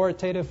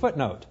authoritative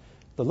footnote.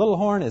 The little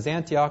horn is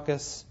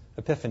Antiochus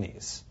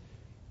Epiphanes.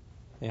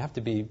 You have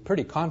to be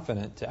pretty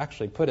confident to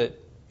actually put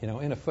it,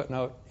 in a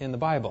footnote in the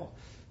Bible.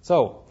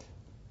 So,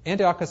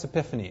 Antiochus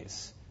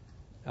Epiphanes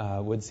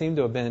would seem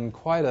to have been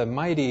quite a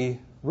mighty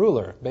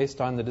ruler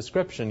based on the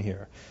description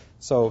here.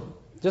 So,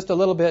 just a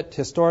little bit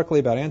historically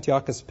about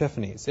Antiochus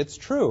Epiphanes. It's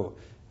true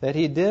that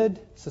he did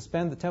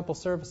suspend the temple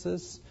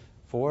services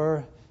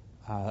for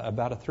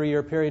about a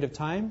 3-year period of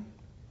time.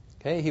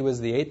 Okay, he was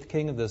the 8th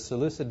king of the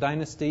Seleucid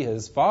dynasty.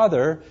 His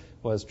father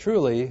was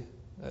truly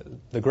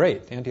the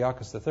Great.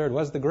 Antiochus III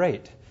was the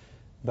Great.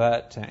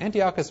 But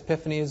Antiochus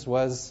Epiphanes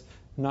was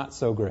not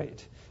so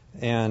great.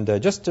 And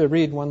just to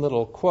read one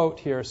little quote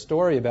here,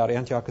 story about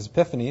Antiochus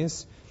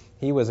Epiphanes.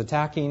 He was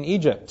attacking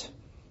Egypt.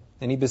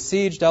 And he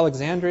besieged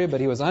Alexandria,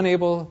 but he was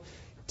unable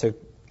to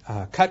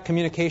cut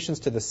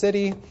communications to the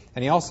city,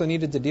 and he also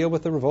needed to deal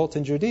with the revolt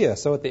in Judea.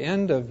 So at the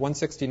end of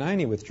 169,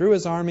 he withdrew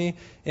his army.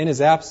 In his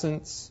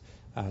absence,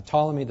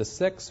 Ptolemy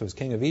VI, who was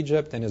king of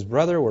Egypt, and his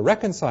brother were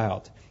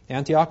reconciled.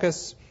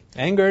 Antiochus,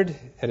 angered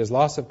at his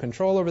loss of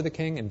control over the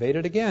king,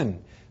 invaded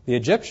again. The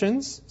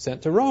Egyptians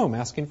sent to Rome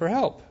asking for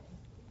help.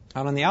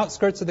 Out on the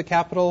outskirts of the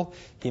capital,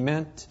 he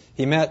met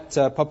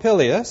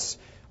Popilius,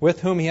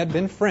 with whom he had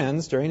been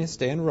friends during his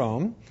stay in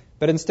Rome.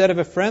 But instead of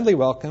a friendly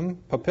welcome,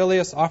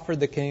 Popilius offered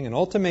the king an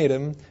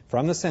ultimatum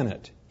from the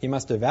Senate. He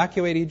must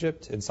evacuate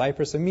Egypt and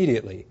Cyprus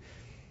immediately.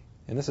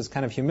 And this is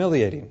kind of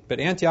humiliating.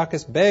 But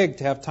Antiochus begged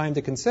to have time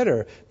to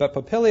consider. But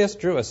Popilius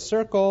drew a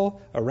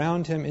circle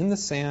around him in the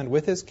sand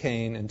with his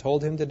cane and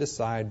told him to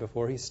decide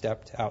before he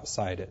stepped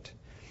outside it.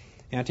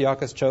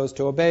 Antiochus chose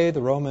to obey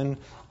the Roman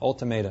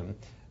ultimatum.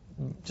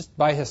 Just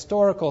by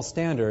historical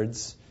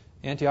standards,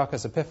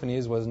 Antiochus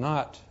Epiphanes was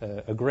not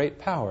a great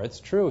power. It's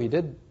true, he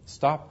did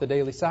stop the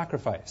daily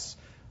sacrifice.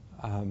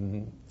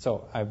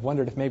 So I've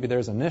wondered if maybe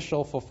there's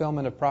initial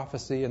fulfillment of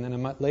prophecy and then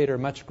a later,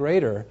 much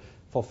greater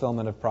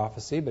fulfillment of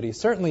prophecy. But he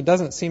certainly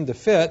doesn't seem to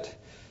fit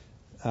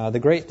the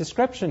great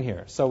description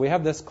here. So we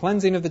have this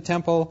cleansing of the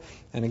temple.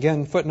 And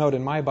again, footnote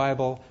in my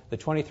Bible, the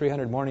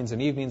 2,300 mornings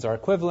and evenings are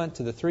equivalent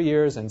to the 3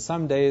 years and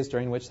some days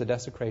during which the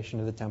desecration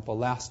of the temple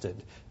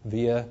lasted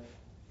via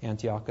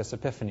Antiochus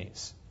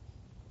Epiphanes.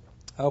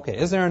 Okay,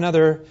 is there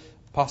another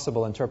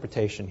possible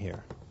interpretation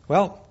here?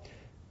 Well,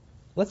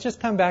 Let's just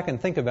come back and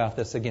think about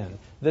this again.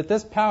 That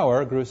this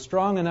power grew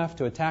strong enough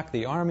to attack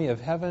the army of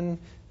heaven.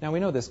 Now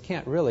we know this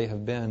can't really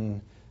have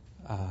been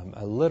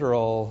a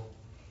literal,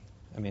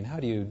 how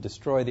do you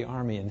destroy the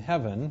army in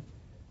heaven?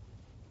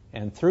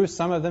 And threw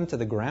some of them to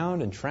the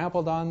ground and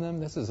trampled on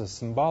them. This is a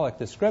symbolic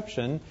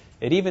description.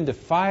 It even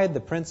defied the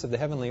prince of the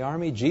heavenly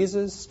army.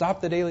 Jesus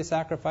stopped the daily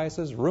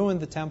sacrifices, ruined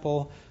the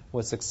temple,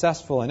 was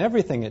successful in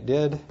everything it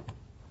did.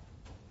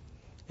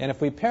 And if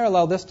we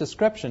parallel this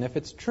description, if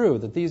it's true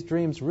that these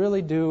dreams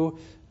really do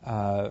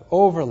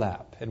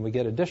overlap, and we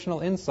get additional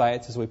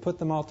insights as we put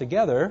them all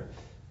together,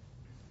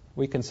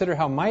 we consider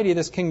how mighty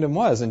this kingdom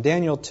was. In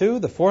Daniel 2,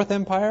 the fourth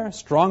empire,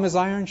 strong as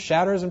iron,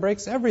 shatters and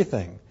breaks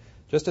everything.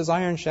 Just as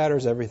iron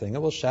shatters everything,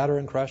 it will shatter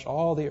and crush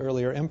all the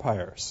earlier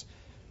empires.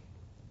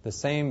 The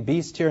same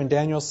beast here in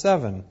Daniel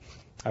 7.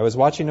 I was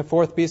watching a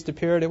fourth beast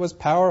appeared. It was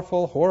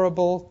powerful,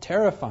 horrible,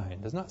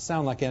 terrifying. Does not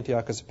sound like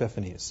Antiochus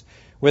Epiphanes.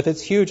 With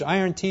its huge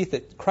iron teeth,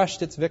 it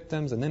crushed its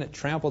victims, and then it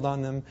trampled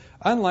on them.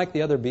 Unlike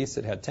the other beasts,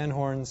 it had 10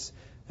 horns.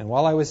 And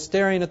while I was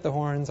staring at the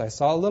horns, I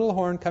saw a little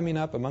horn coming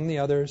up among the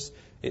others.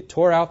 It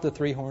tore out the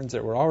 3 horns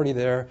that were already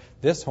there.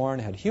 This horn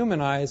had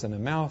human eyes and a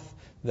mouth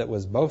that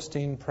was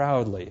boasting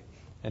proudly.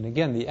 And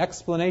again, the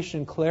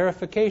explanation,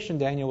 clarification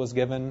Daniel was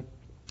given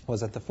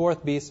was that the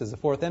fourth beast is the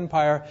fourth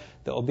empire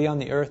that will be on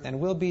the earth and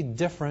will be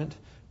different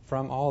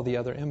from all the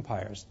other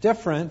empires.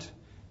 Different,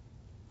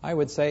 I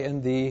would say,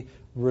 in the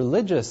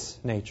religious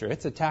nature.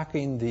 It's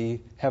attacking the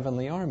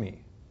heavenly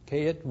army.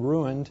 Okay, it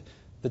ruined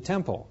the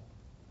temple.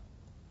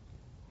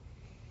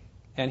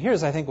 And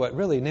here's, I think, what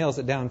really nails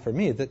it down for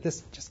me, that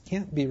this just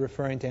can't be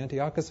referring to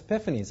Antiochus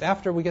Epiphanes.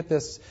 After we get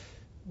this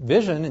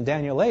vision in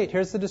Daniel 8,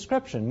 here's the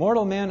description.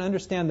 Mortal man,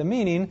 understand the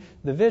meaning.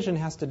 The vision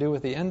has to do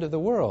with the end of the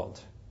world.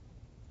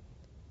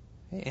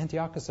 Hey,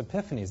 Antiochus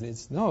Epiphanes,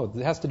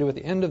 it has to do with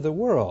the end of the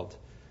world.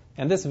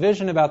 And this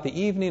vision about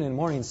the evening and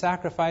morning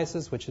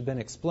sacrifices, which had been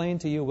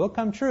explained to you, will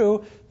come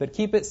true, but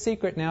keep it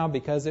secret now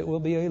because it will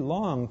be a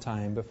long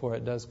time before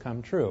it does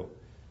come true.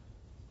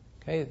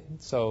 Okay,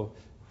 so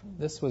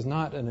this was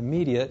not an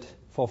immediate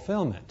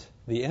fulfillment.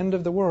 The end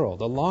of the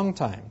world, a long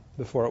time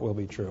before it will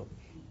be true.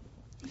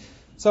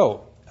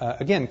 So,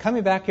 again,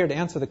 coming back here to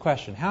answer the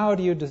question, how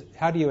do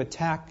you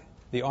attack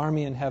the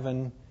army in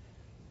heaven?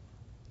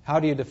 How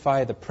do you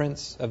defy the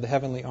prince of the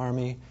heavenly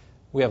army?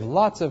 We have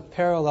lots of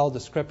parallel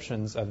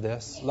descriptions of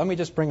this. Let me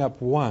just bring up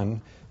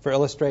one for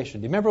illustration.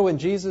 Do you remember when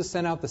Jesus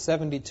sent out the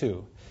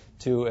 72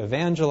 to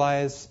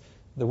evangelize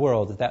the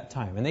world at that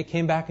time? And they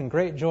came back in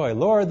great joy.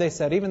 Lord, they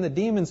said, even the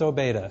demons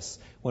obeyed us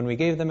when we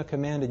gave them a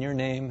command in your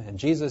name. And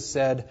Jesus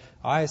said,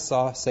 I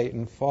saw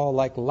Satan fall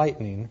like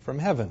lightning from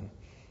heaven.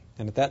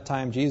 And at that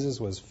time, Jesus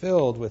was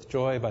filled with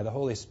joy by the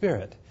Holy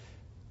Spirit.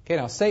 Okay,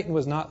 now Satan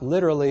was not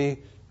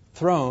literally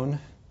thrown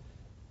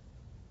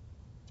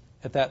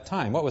at that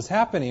time. What was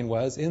happening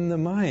was, in the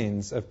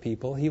minds of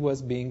people, he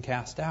was being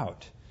cast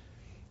out.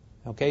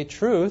 Okay,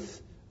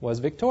 truth was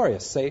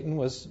victorious. Satan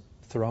was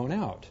thrown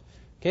out.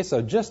 Okay,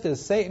 so just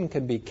as Satan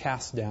can be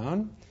cast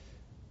down,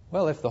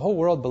 well, if the whole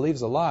world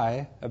believes a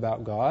lie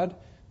about God,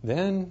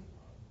 then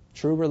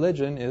true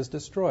religion is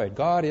destroyed.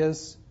 God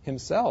is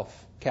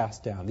himself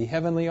cast down. The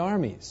heavenly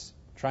armies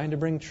trying to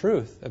bring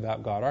truth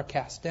about God are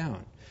cast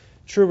down.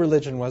 True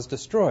religion was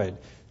destroyed.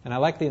 And I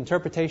like the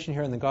interpretation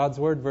here in the God's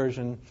Word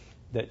version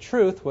that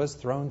truth was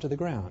thrown to the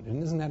ground.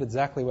 And isn't that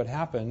exactly what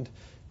happened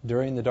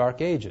during the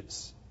Dark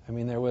Ages?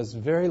 There was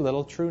very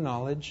little true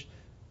knowledge.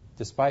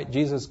 Despite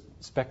Jesus'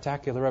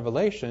 spectacular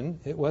revelation,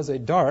 it was a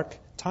dark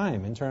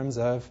time in terms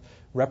of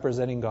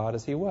representing God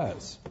as he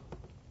was.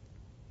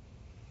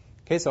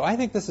 Okay, so I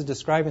think this is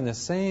describing the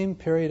same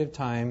period of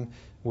time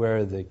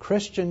where the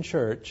Christian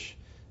church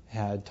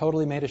had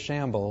totally made a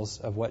shambles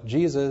of what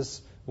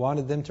Jesus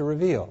wanted them to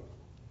reveal.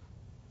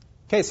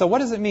 Okay, so what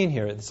does it mean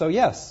here? So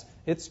yes,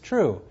 it's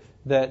true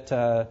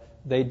that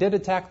they did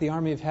attack the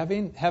army of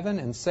heaven,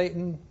 and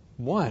Satan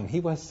won. He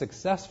was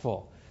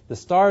successful. The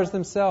stars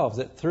themselves,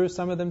 it threw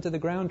some of them to the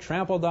ground,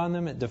 trampled on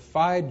them. It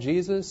defied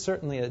Jesus.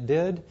 Certainly it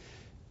did.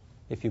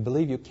 If you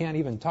believe you can't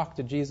even talk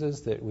to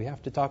Jesus, that we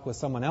have to talk with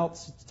someone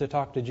else to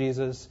talk to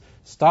Jesus,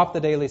 stop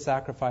the daily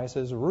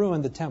sacrifices,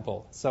 ruin the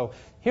temple. So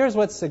here's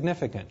what's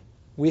significant.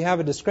 We have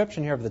a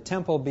description here of the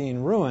temple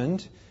being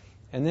ruined,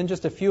 and then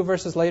just a few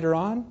verses later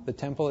on, the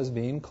temple is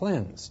being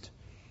cleansed.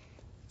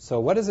 So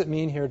what does it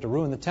mean here to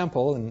ruin the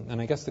temple?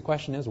 And I guess the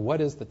question is,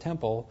 what is the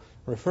temple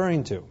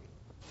referring to?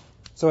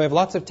 So we have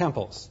lots of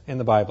temples in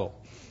the Bible.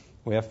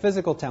 We have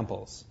physical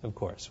temples, of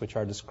course, which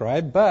are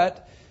described,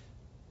 but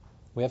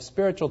we have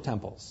spiritual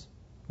temples.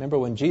 Remember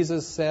when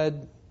Jesus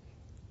said,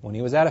 when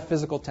he was at a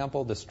physical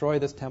temple, destroy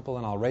this temple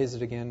and I'll raise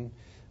it again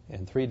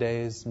in 3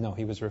 days? No,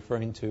 he was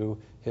referring to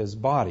his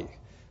body.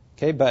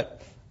 Okay,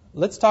 but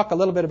let's talk a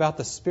little bit about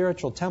the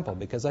spiritual temple,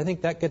 because I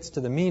think that gets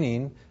to the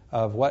meaning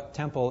of what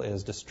temple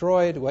is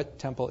destroyed, what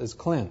temple is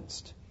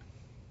cleansed.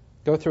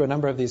 Go through a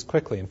number of these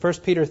quickly. In 1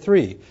 Peter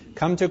 3,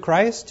 come to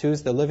Christ,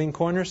 who's the living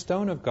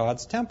cornerstone of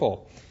God's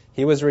temple.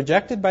 He was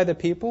rejected by the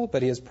people,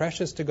 but he is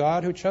precious to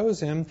God who chose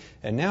him,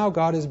 and now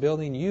God is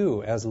building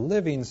you as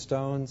living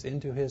stones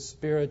into his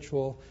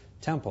spiritual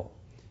temple.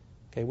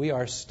 Okay, we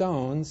are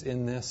stones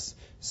in this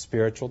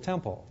spiritual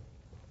temple.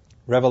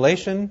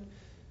 Revelation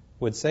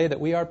would say that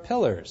we are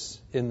pillars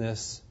in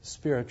this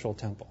spiritual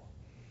temple.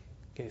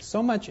 Okay,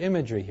 so much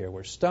imagery here.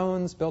 We're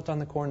stones built on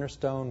the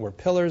cornerstone. We're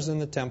pillars in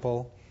the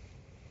temple.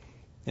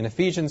 In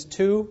Ephesians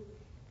 2,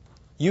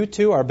 you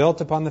two are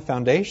built upon the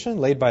foundation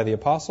laid by the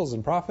apostles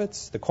and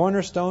prophets, the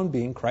cornerstone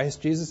being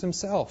Christ Jesus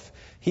himself.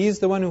 He's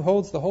the one who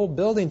holds the whole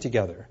building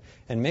together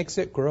and makes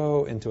it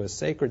grow into a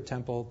sacred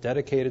temple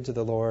dedicated to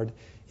the Lord.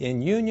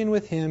 In union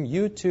with him,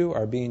 you two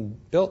are being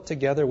built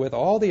together with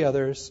all the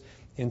others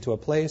into a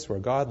place where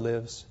God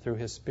lives through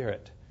his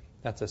Spirit.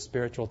 That's a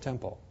spiritual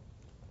temple.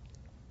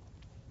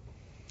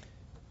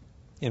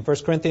 In 1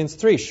 Corinthians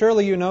 3,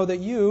 surely you know that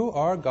you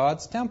are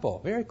God's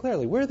temple. Very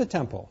clearly, we're the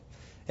temple.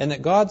 And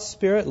that God's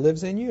Spirit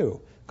lives in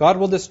you. God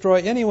will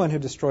destroy anyone who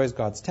destroys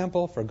God's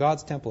temple, for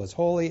God's temple is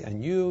holy,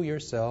 and you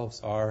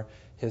yourselves are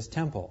his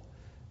temple.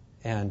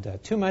 And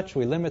too much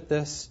we limit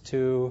this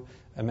to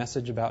a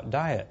message about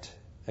diet.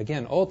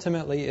 Again,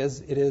 ultimately,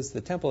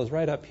 the temple is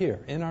right up here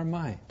in our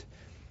mind.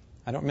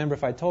 I don't remember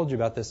if I told you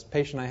about this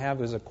patient I have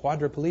who's a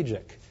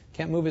quadriplegic.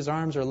 Can't move his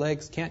arms or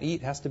legs, can't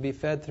eat, has to be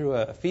fed through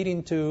a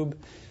feeding tube.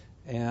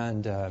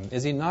 And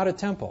is he not a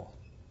temple?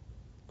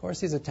 Of course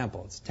he's a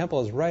temple. His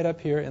temple is right up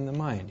here in the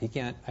mind.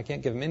 I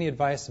can't give him any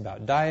advice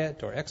about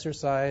diet or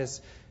exercise.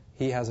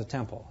 He has a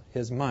temple,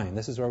 his mind.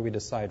 This is where we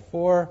decide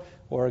for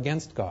or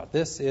against God.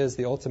 This is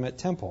the ultimate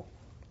temple.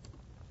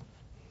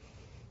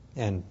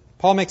 And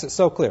Paul makes it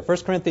so clear. 1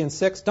 Corinthians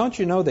 6, don't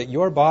you know that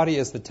your body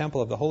is the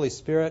temple of the Holy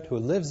Spirit who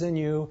lives in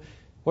you?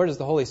 Where does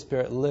the Holy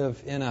Spirit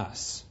live in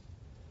us?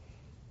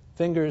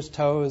 Fingers,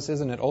 toes,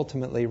 isn't it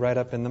ultimately right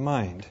up in the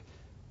mind?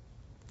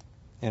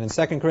 And in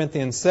 2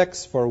 Corinthians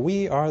 6, for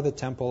we are the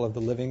temple of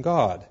the living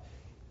God.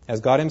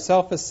 As God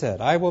himself has said,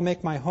 I will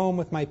make my home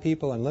with my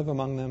people and live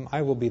among them.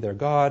 I will be their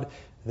God.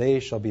 They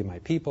shall be my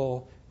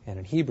people. And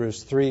in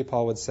Hebrews 3,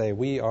 Paul would say,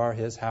 we are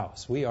his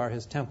house. We are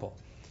his temple.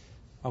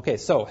 Okay,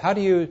 so how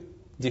do you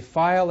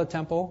defile a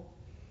temple?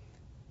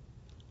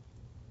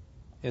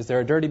 Is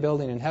there a dirty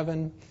building in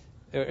heaven?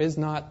 There is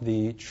not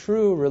the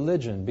true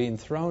religion being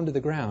thrown to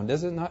the ground.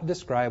 Does it not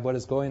describe what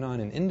is going on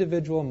in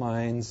individual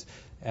minds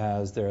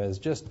as there is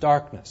just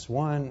darkness,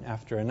 one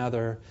after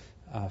another,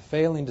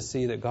 failing to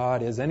see that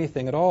God is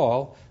anything at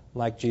all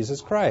like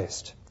Jesus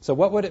Christ? So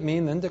what would it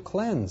mean then to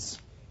cleanse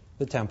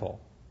the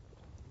temple?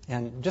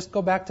 And just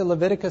go back to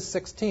Leviticus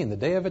 16, the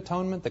Day of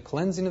Atonement, the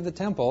cleansing of the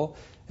temple,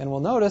 and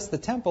we'll notice the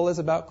temple is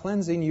about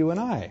cleansing you and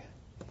I.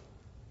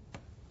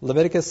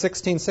 Leviticus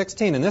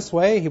 16:16, in this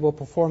way he will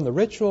perform the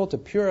ritual to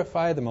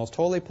purify the most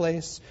holy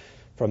place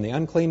from the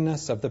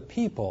uncleanness of the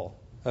people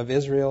of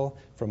Israel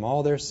from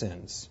all their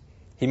sins.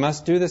 He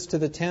must do this to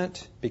the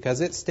tent because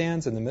it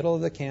stands in the middle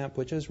of the camp,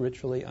 which is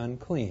ritually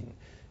unclean.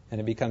 And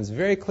it becomes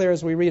very clear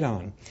as we read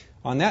on.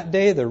 On that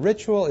day, the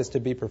ritual is to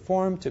be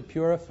performed to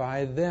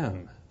purify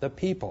them, the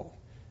people,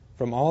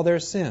 from all their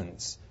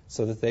sins,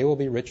 so that they will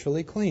be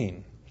ritually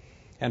clean.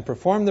 And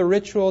perform the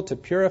ritual to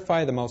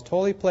purify the most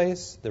holy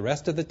place, the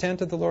rest of the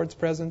tent of the Lord's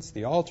presence,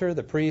 the altar,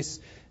 the priests,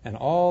 and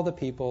all the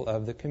people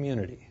of the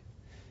community.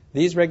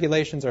 These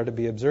regulations are to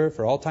be observed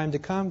for all time to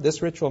come.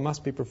 This ritual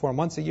must be performed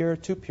once a year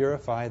to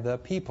purify the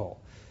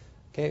people.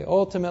 Okay,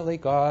 ultimately,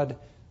 God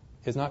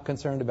is not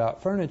concerned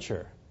about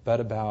furniture, but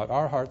about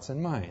our hearts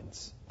and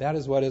minds. That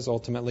is what is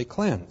ultimately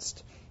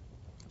cleansed.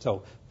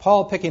 So,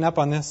 Paul picking up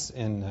on this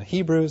in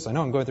Hebrews. I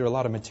know I'm going through a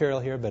lot of material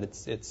here, but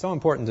it's so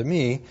important to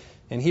me.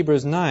 In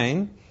Hebrews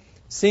 9,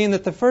 seeing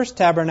that the first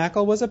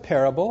tabernacle was a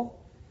parable,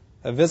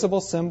 a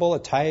visible symbol, a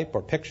type,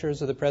 or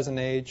pictures of the present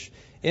age.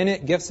 In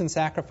it, gifts and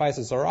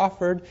sacrifices are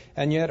offered,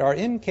 and yet are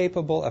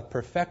incapable of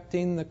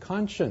perfecting the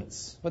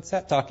conscience. What's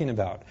that talking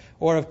about?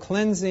 Or of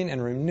cleansing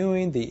and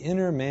renewing the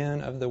inner man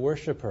of the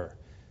worshiper.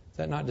 Is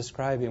that not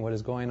describing what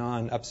is going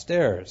on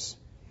upstairs?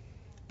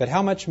 But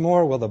how much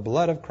more will the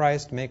blood of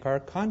Christ make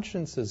our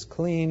consciences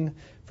clean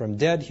from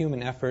dead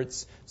human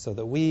efforts so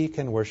that we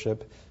can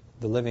worship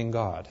the living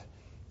God?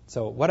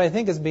 So what I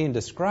think is being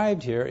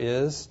described here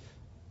is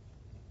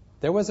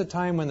there was a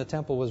time when the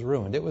temple was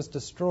ruined. It was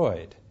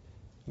destroyed.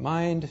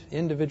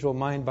 Individual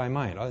mind by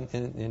mind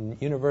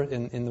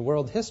in the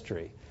world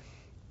history.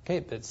 Okay,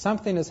 but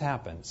something has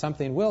happened.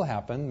 Something will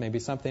happen. Maybe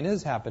something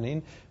is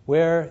happening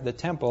where the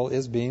temple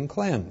is being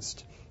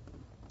cleansed.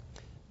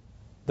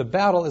 The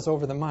battle is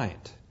over the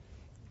mind.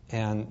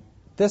 And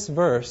this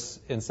verse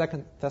in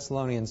 2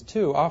 Thessalonians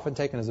 2, often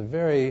taken as a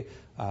very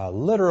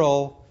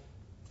literal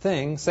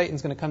thing,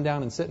 Satan's going to come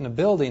down and sit in a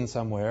building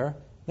somewhere.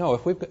 No,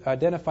 if we've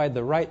identified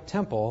the right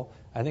temple,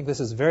 I think this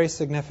is very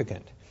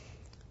significant.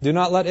 Do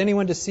not let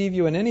anyone deceive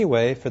you in any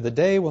way, for the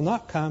day will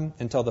not come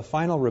until the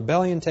final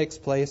rebellion takes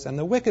place and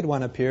the wicked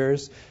one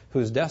appears, who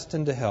is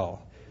destined to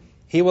hell.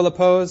 He will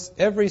oppose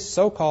every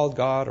so-called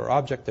God or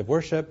object of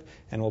worship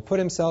and will put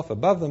himself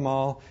above them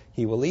all.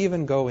 He will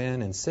even go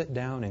in and sit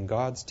down in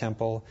God's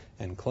temple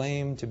and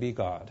claim to be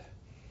God.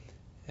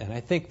 And I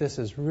think this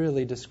is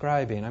really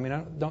describing,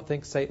 I don't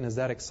think Satan is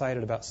that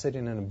excited about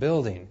sitting in a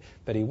building,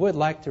 but he would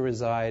like to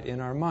reside in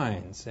our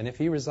minds. And if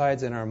he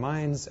resides in our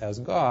minds as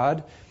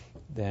God,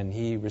 then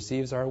he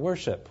receives our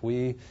worship.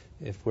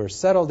 If we're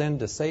settled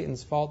into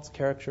Satan's false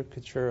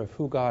caricature of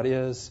who God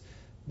is,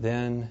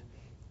 then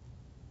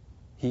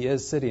he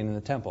is sitting in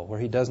the temple where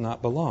he does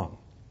not belong.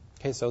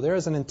 Okay, so there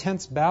is an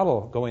intense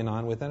battle going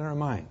on within our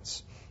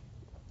minds.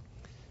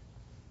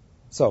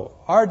 So,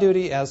 our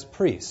duty as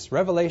priests.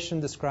 Revelation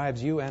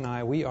describes you and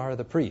I, we are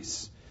the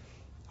priests.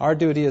 Our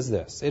duty is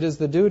this. It is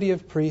the duty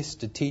of priests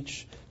to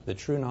teach the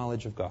true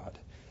knowledge of God.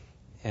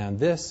 And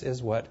this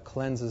is what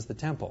cleanses the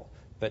temple.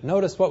 But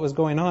notice what was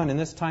going on in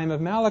this time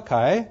of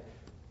Malachi.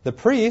 The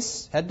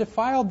priests had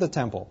defiled the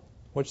temple,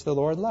 which the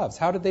Lord loves.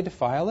 How did they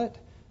defile it?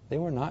 They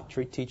were not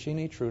teaching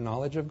a true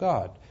knowledge of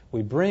God.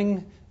 We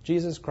bring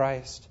Jesus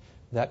Christ,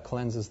 that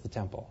cleanses the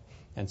temple.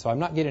 And so I'm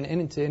not getting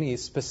into any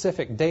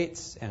specific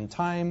dates and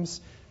times.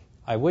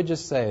 I would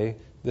just say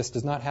this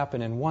does not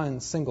happen in one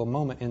single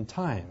moment in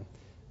time.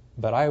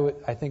 But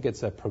I think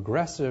it's a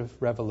progressive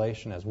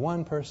revelation as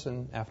one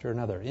person after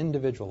another,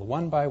 individual,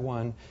 one by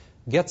one,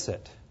 gets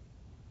it.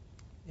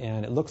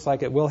 And it looks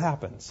like it will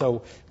happen.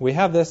 So we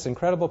have this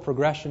incredible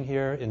progression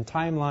here in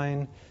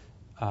timeline,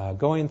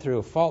 going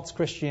through false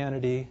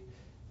Christianity,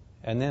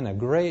 and then a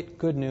great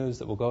good news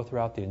that will go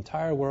throughout the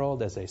entire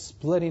world as a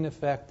splitting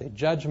effect, a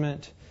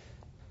judgment.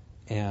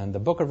 And the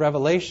book of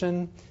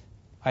Revelation,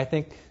 I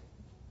think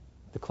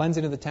the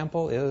cleansing of the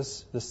temple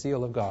is the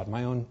seal of God,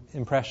 my own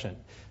impression.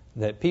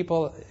 That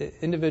people,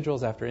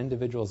 individuals after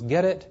individuals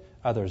get it,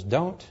 others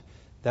don't.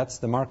 That's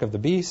the mark of the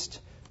beast.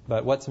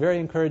 But what's very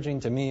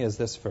encouraging to me is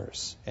this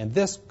verse. And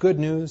this good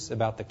news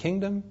about the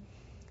kingdom,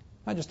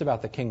 not just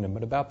about the kingdom,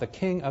 but about the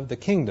King of the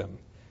kingdom,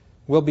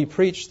 will be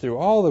preached through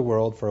all the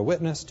world for a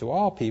witness to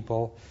all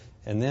people,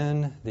 and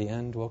then the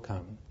end will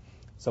come.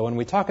 So when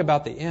we talk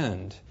about the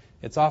end,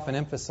 it's often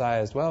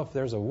emphasized, well, if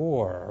there's a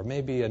war or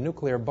maybe a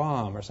nuclear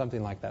bomb or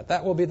something like that,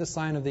 that will be the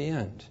sign of the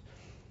end.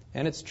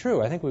 And it's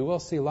true. I think we will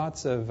see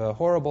lots of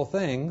horrible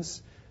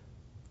things.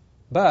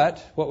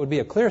 But what would be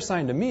a clear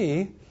sign to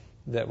me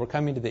that we're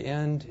coming to the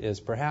end is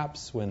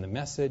perhaps when the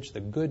message, the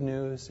good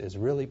news, is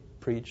really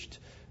preached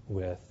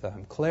with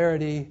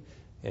clarity,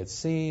 it's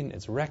seen,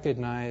 it's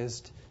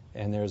recognized,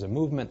 and there's a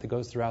movement that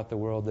goes throughout the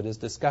world that is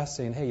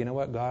discussing, hey, you know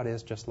what, God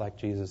is just like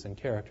Jesus in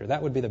character.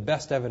 That would be the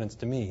best evidence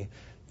to me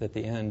that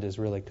the end is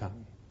really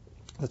come.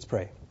 Let's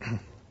pray.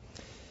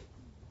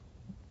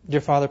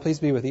 Dear Father, please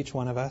be with each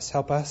one of us.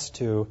 Help us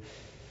to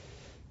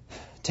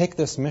take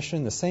this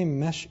mission, the same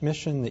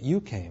mission that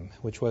you came,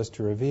 which was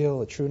to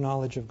reveal a true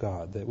knowledge of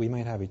God, that we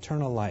might have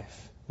eternal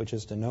life, which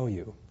is to know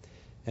you.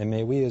 And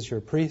may we as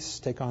your priests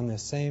take on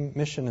this same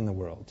mission in the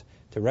world,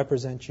 to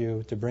represent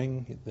you, to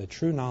bring the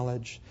true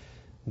knowledge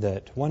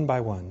that one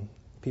by one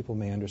people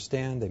may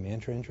understand, they may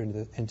enter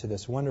into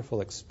this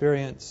wonderful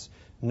experience,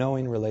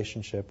 knowing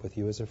relationship with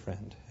you as a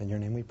friend. In your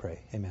name we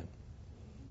pray. Amen.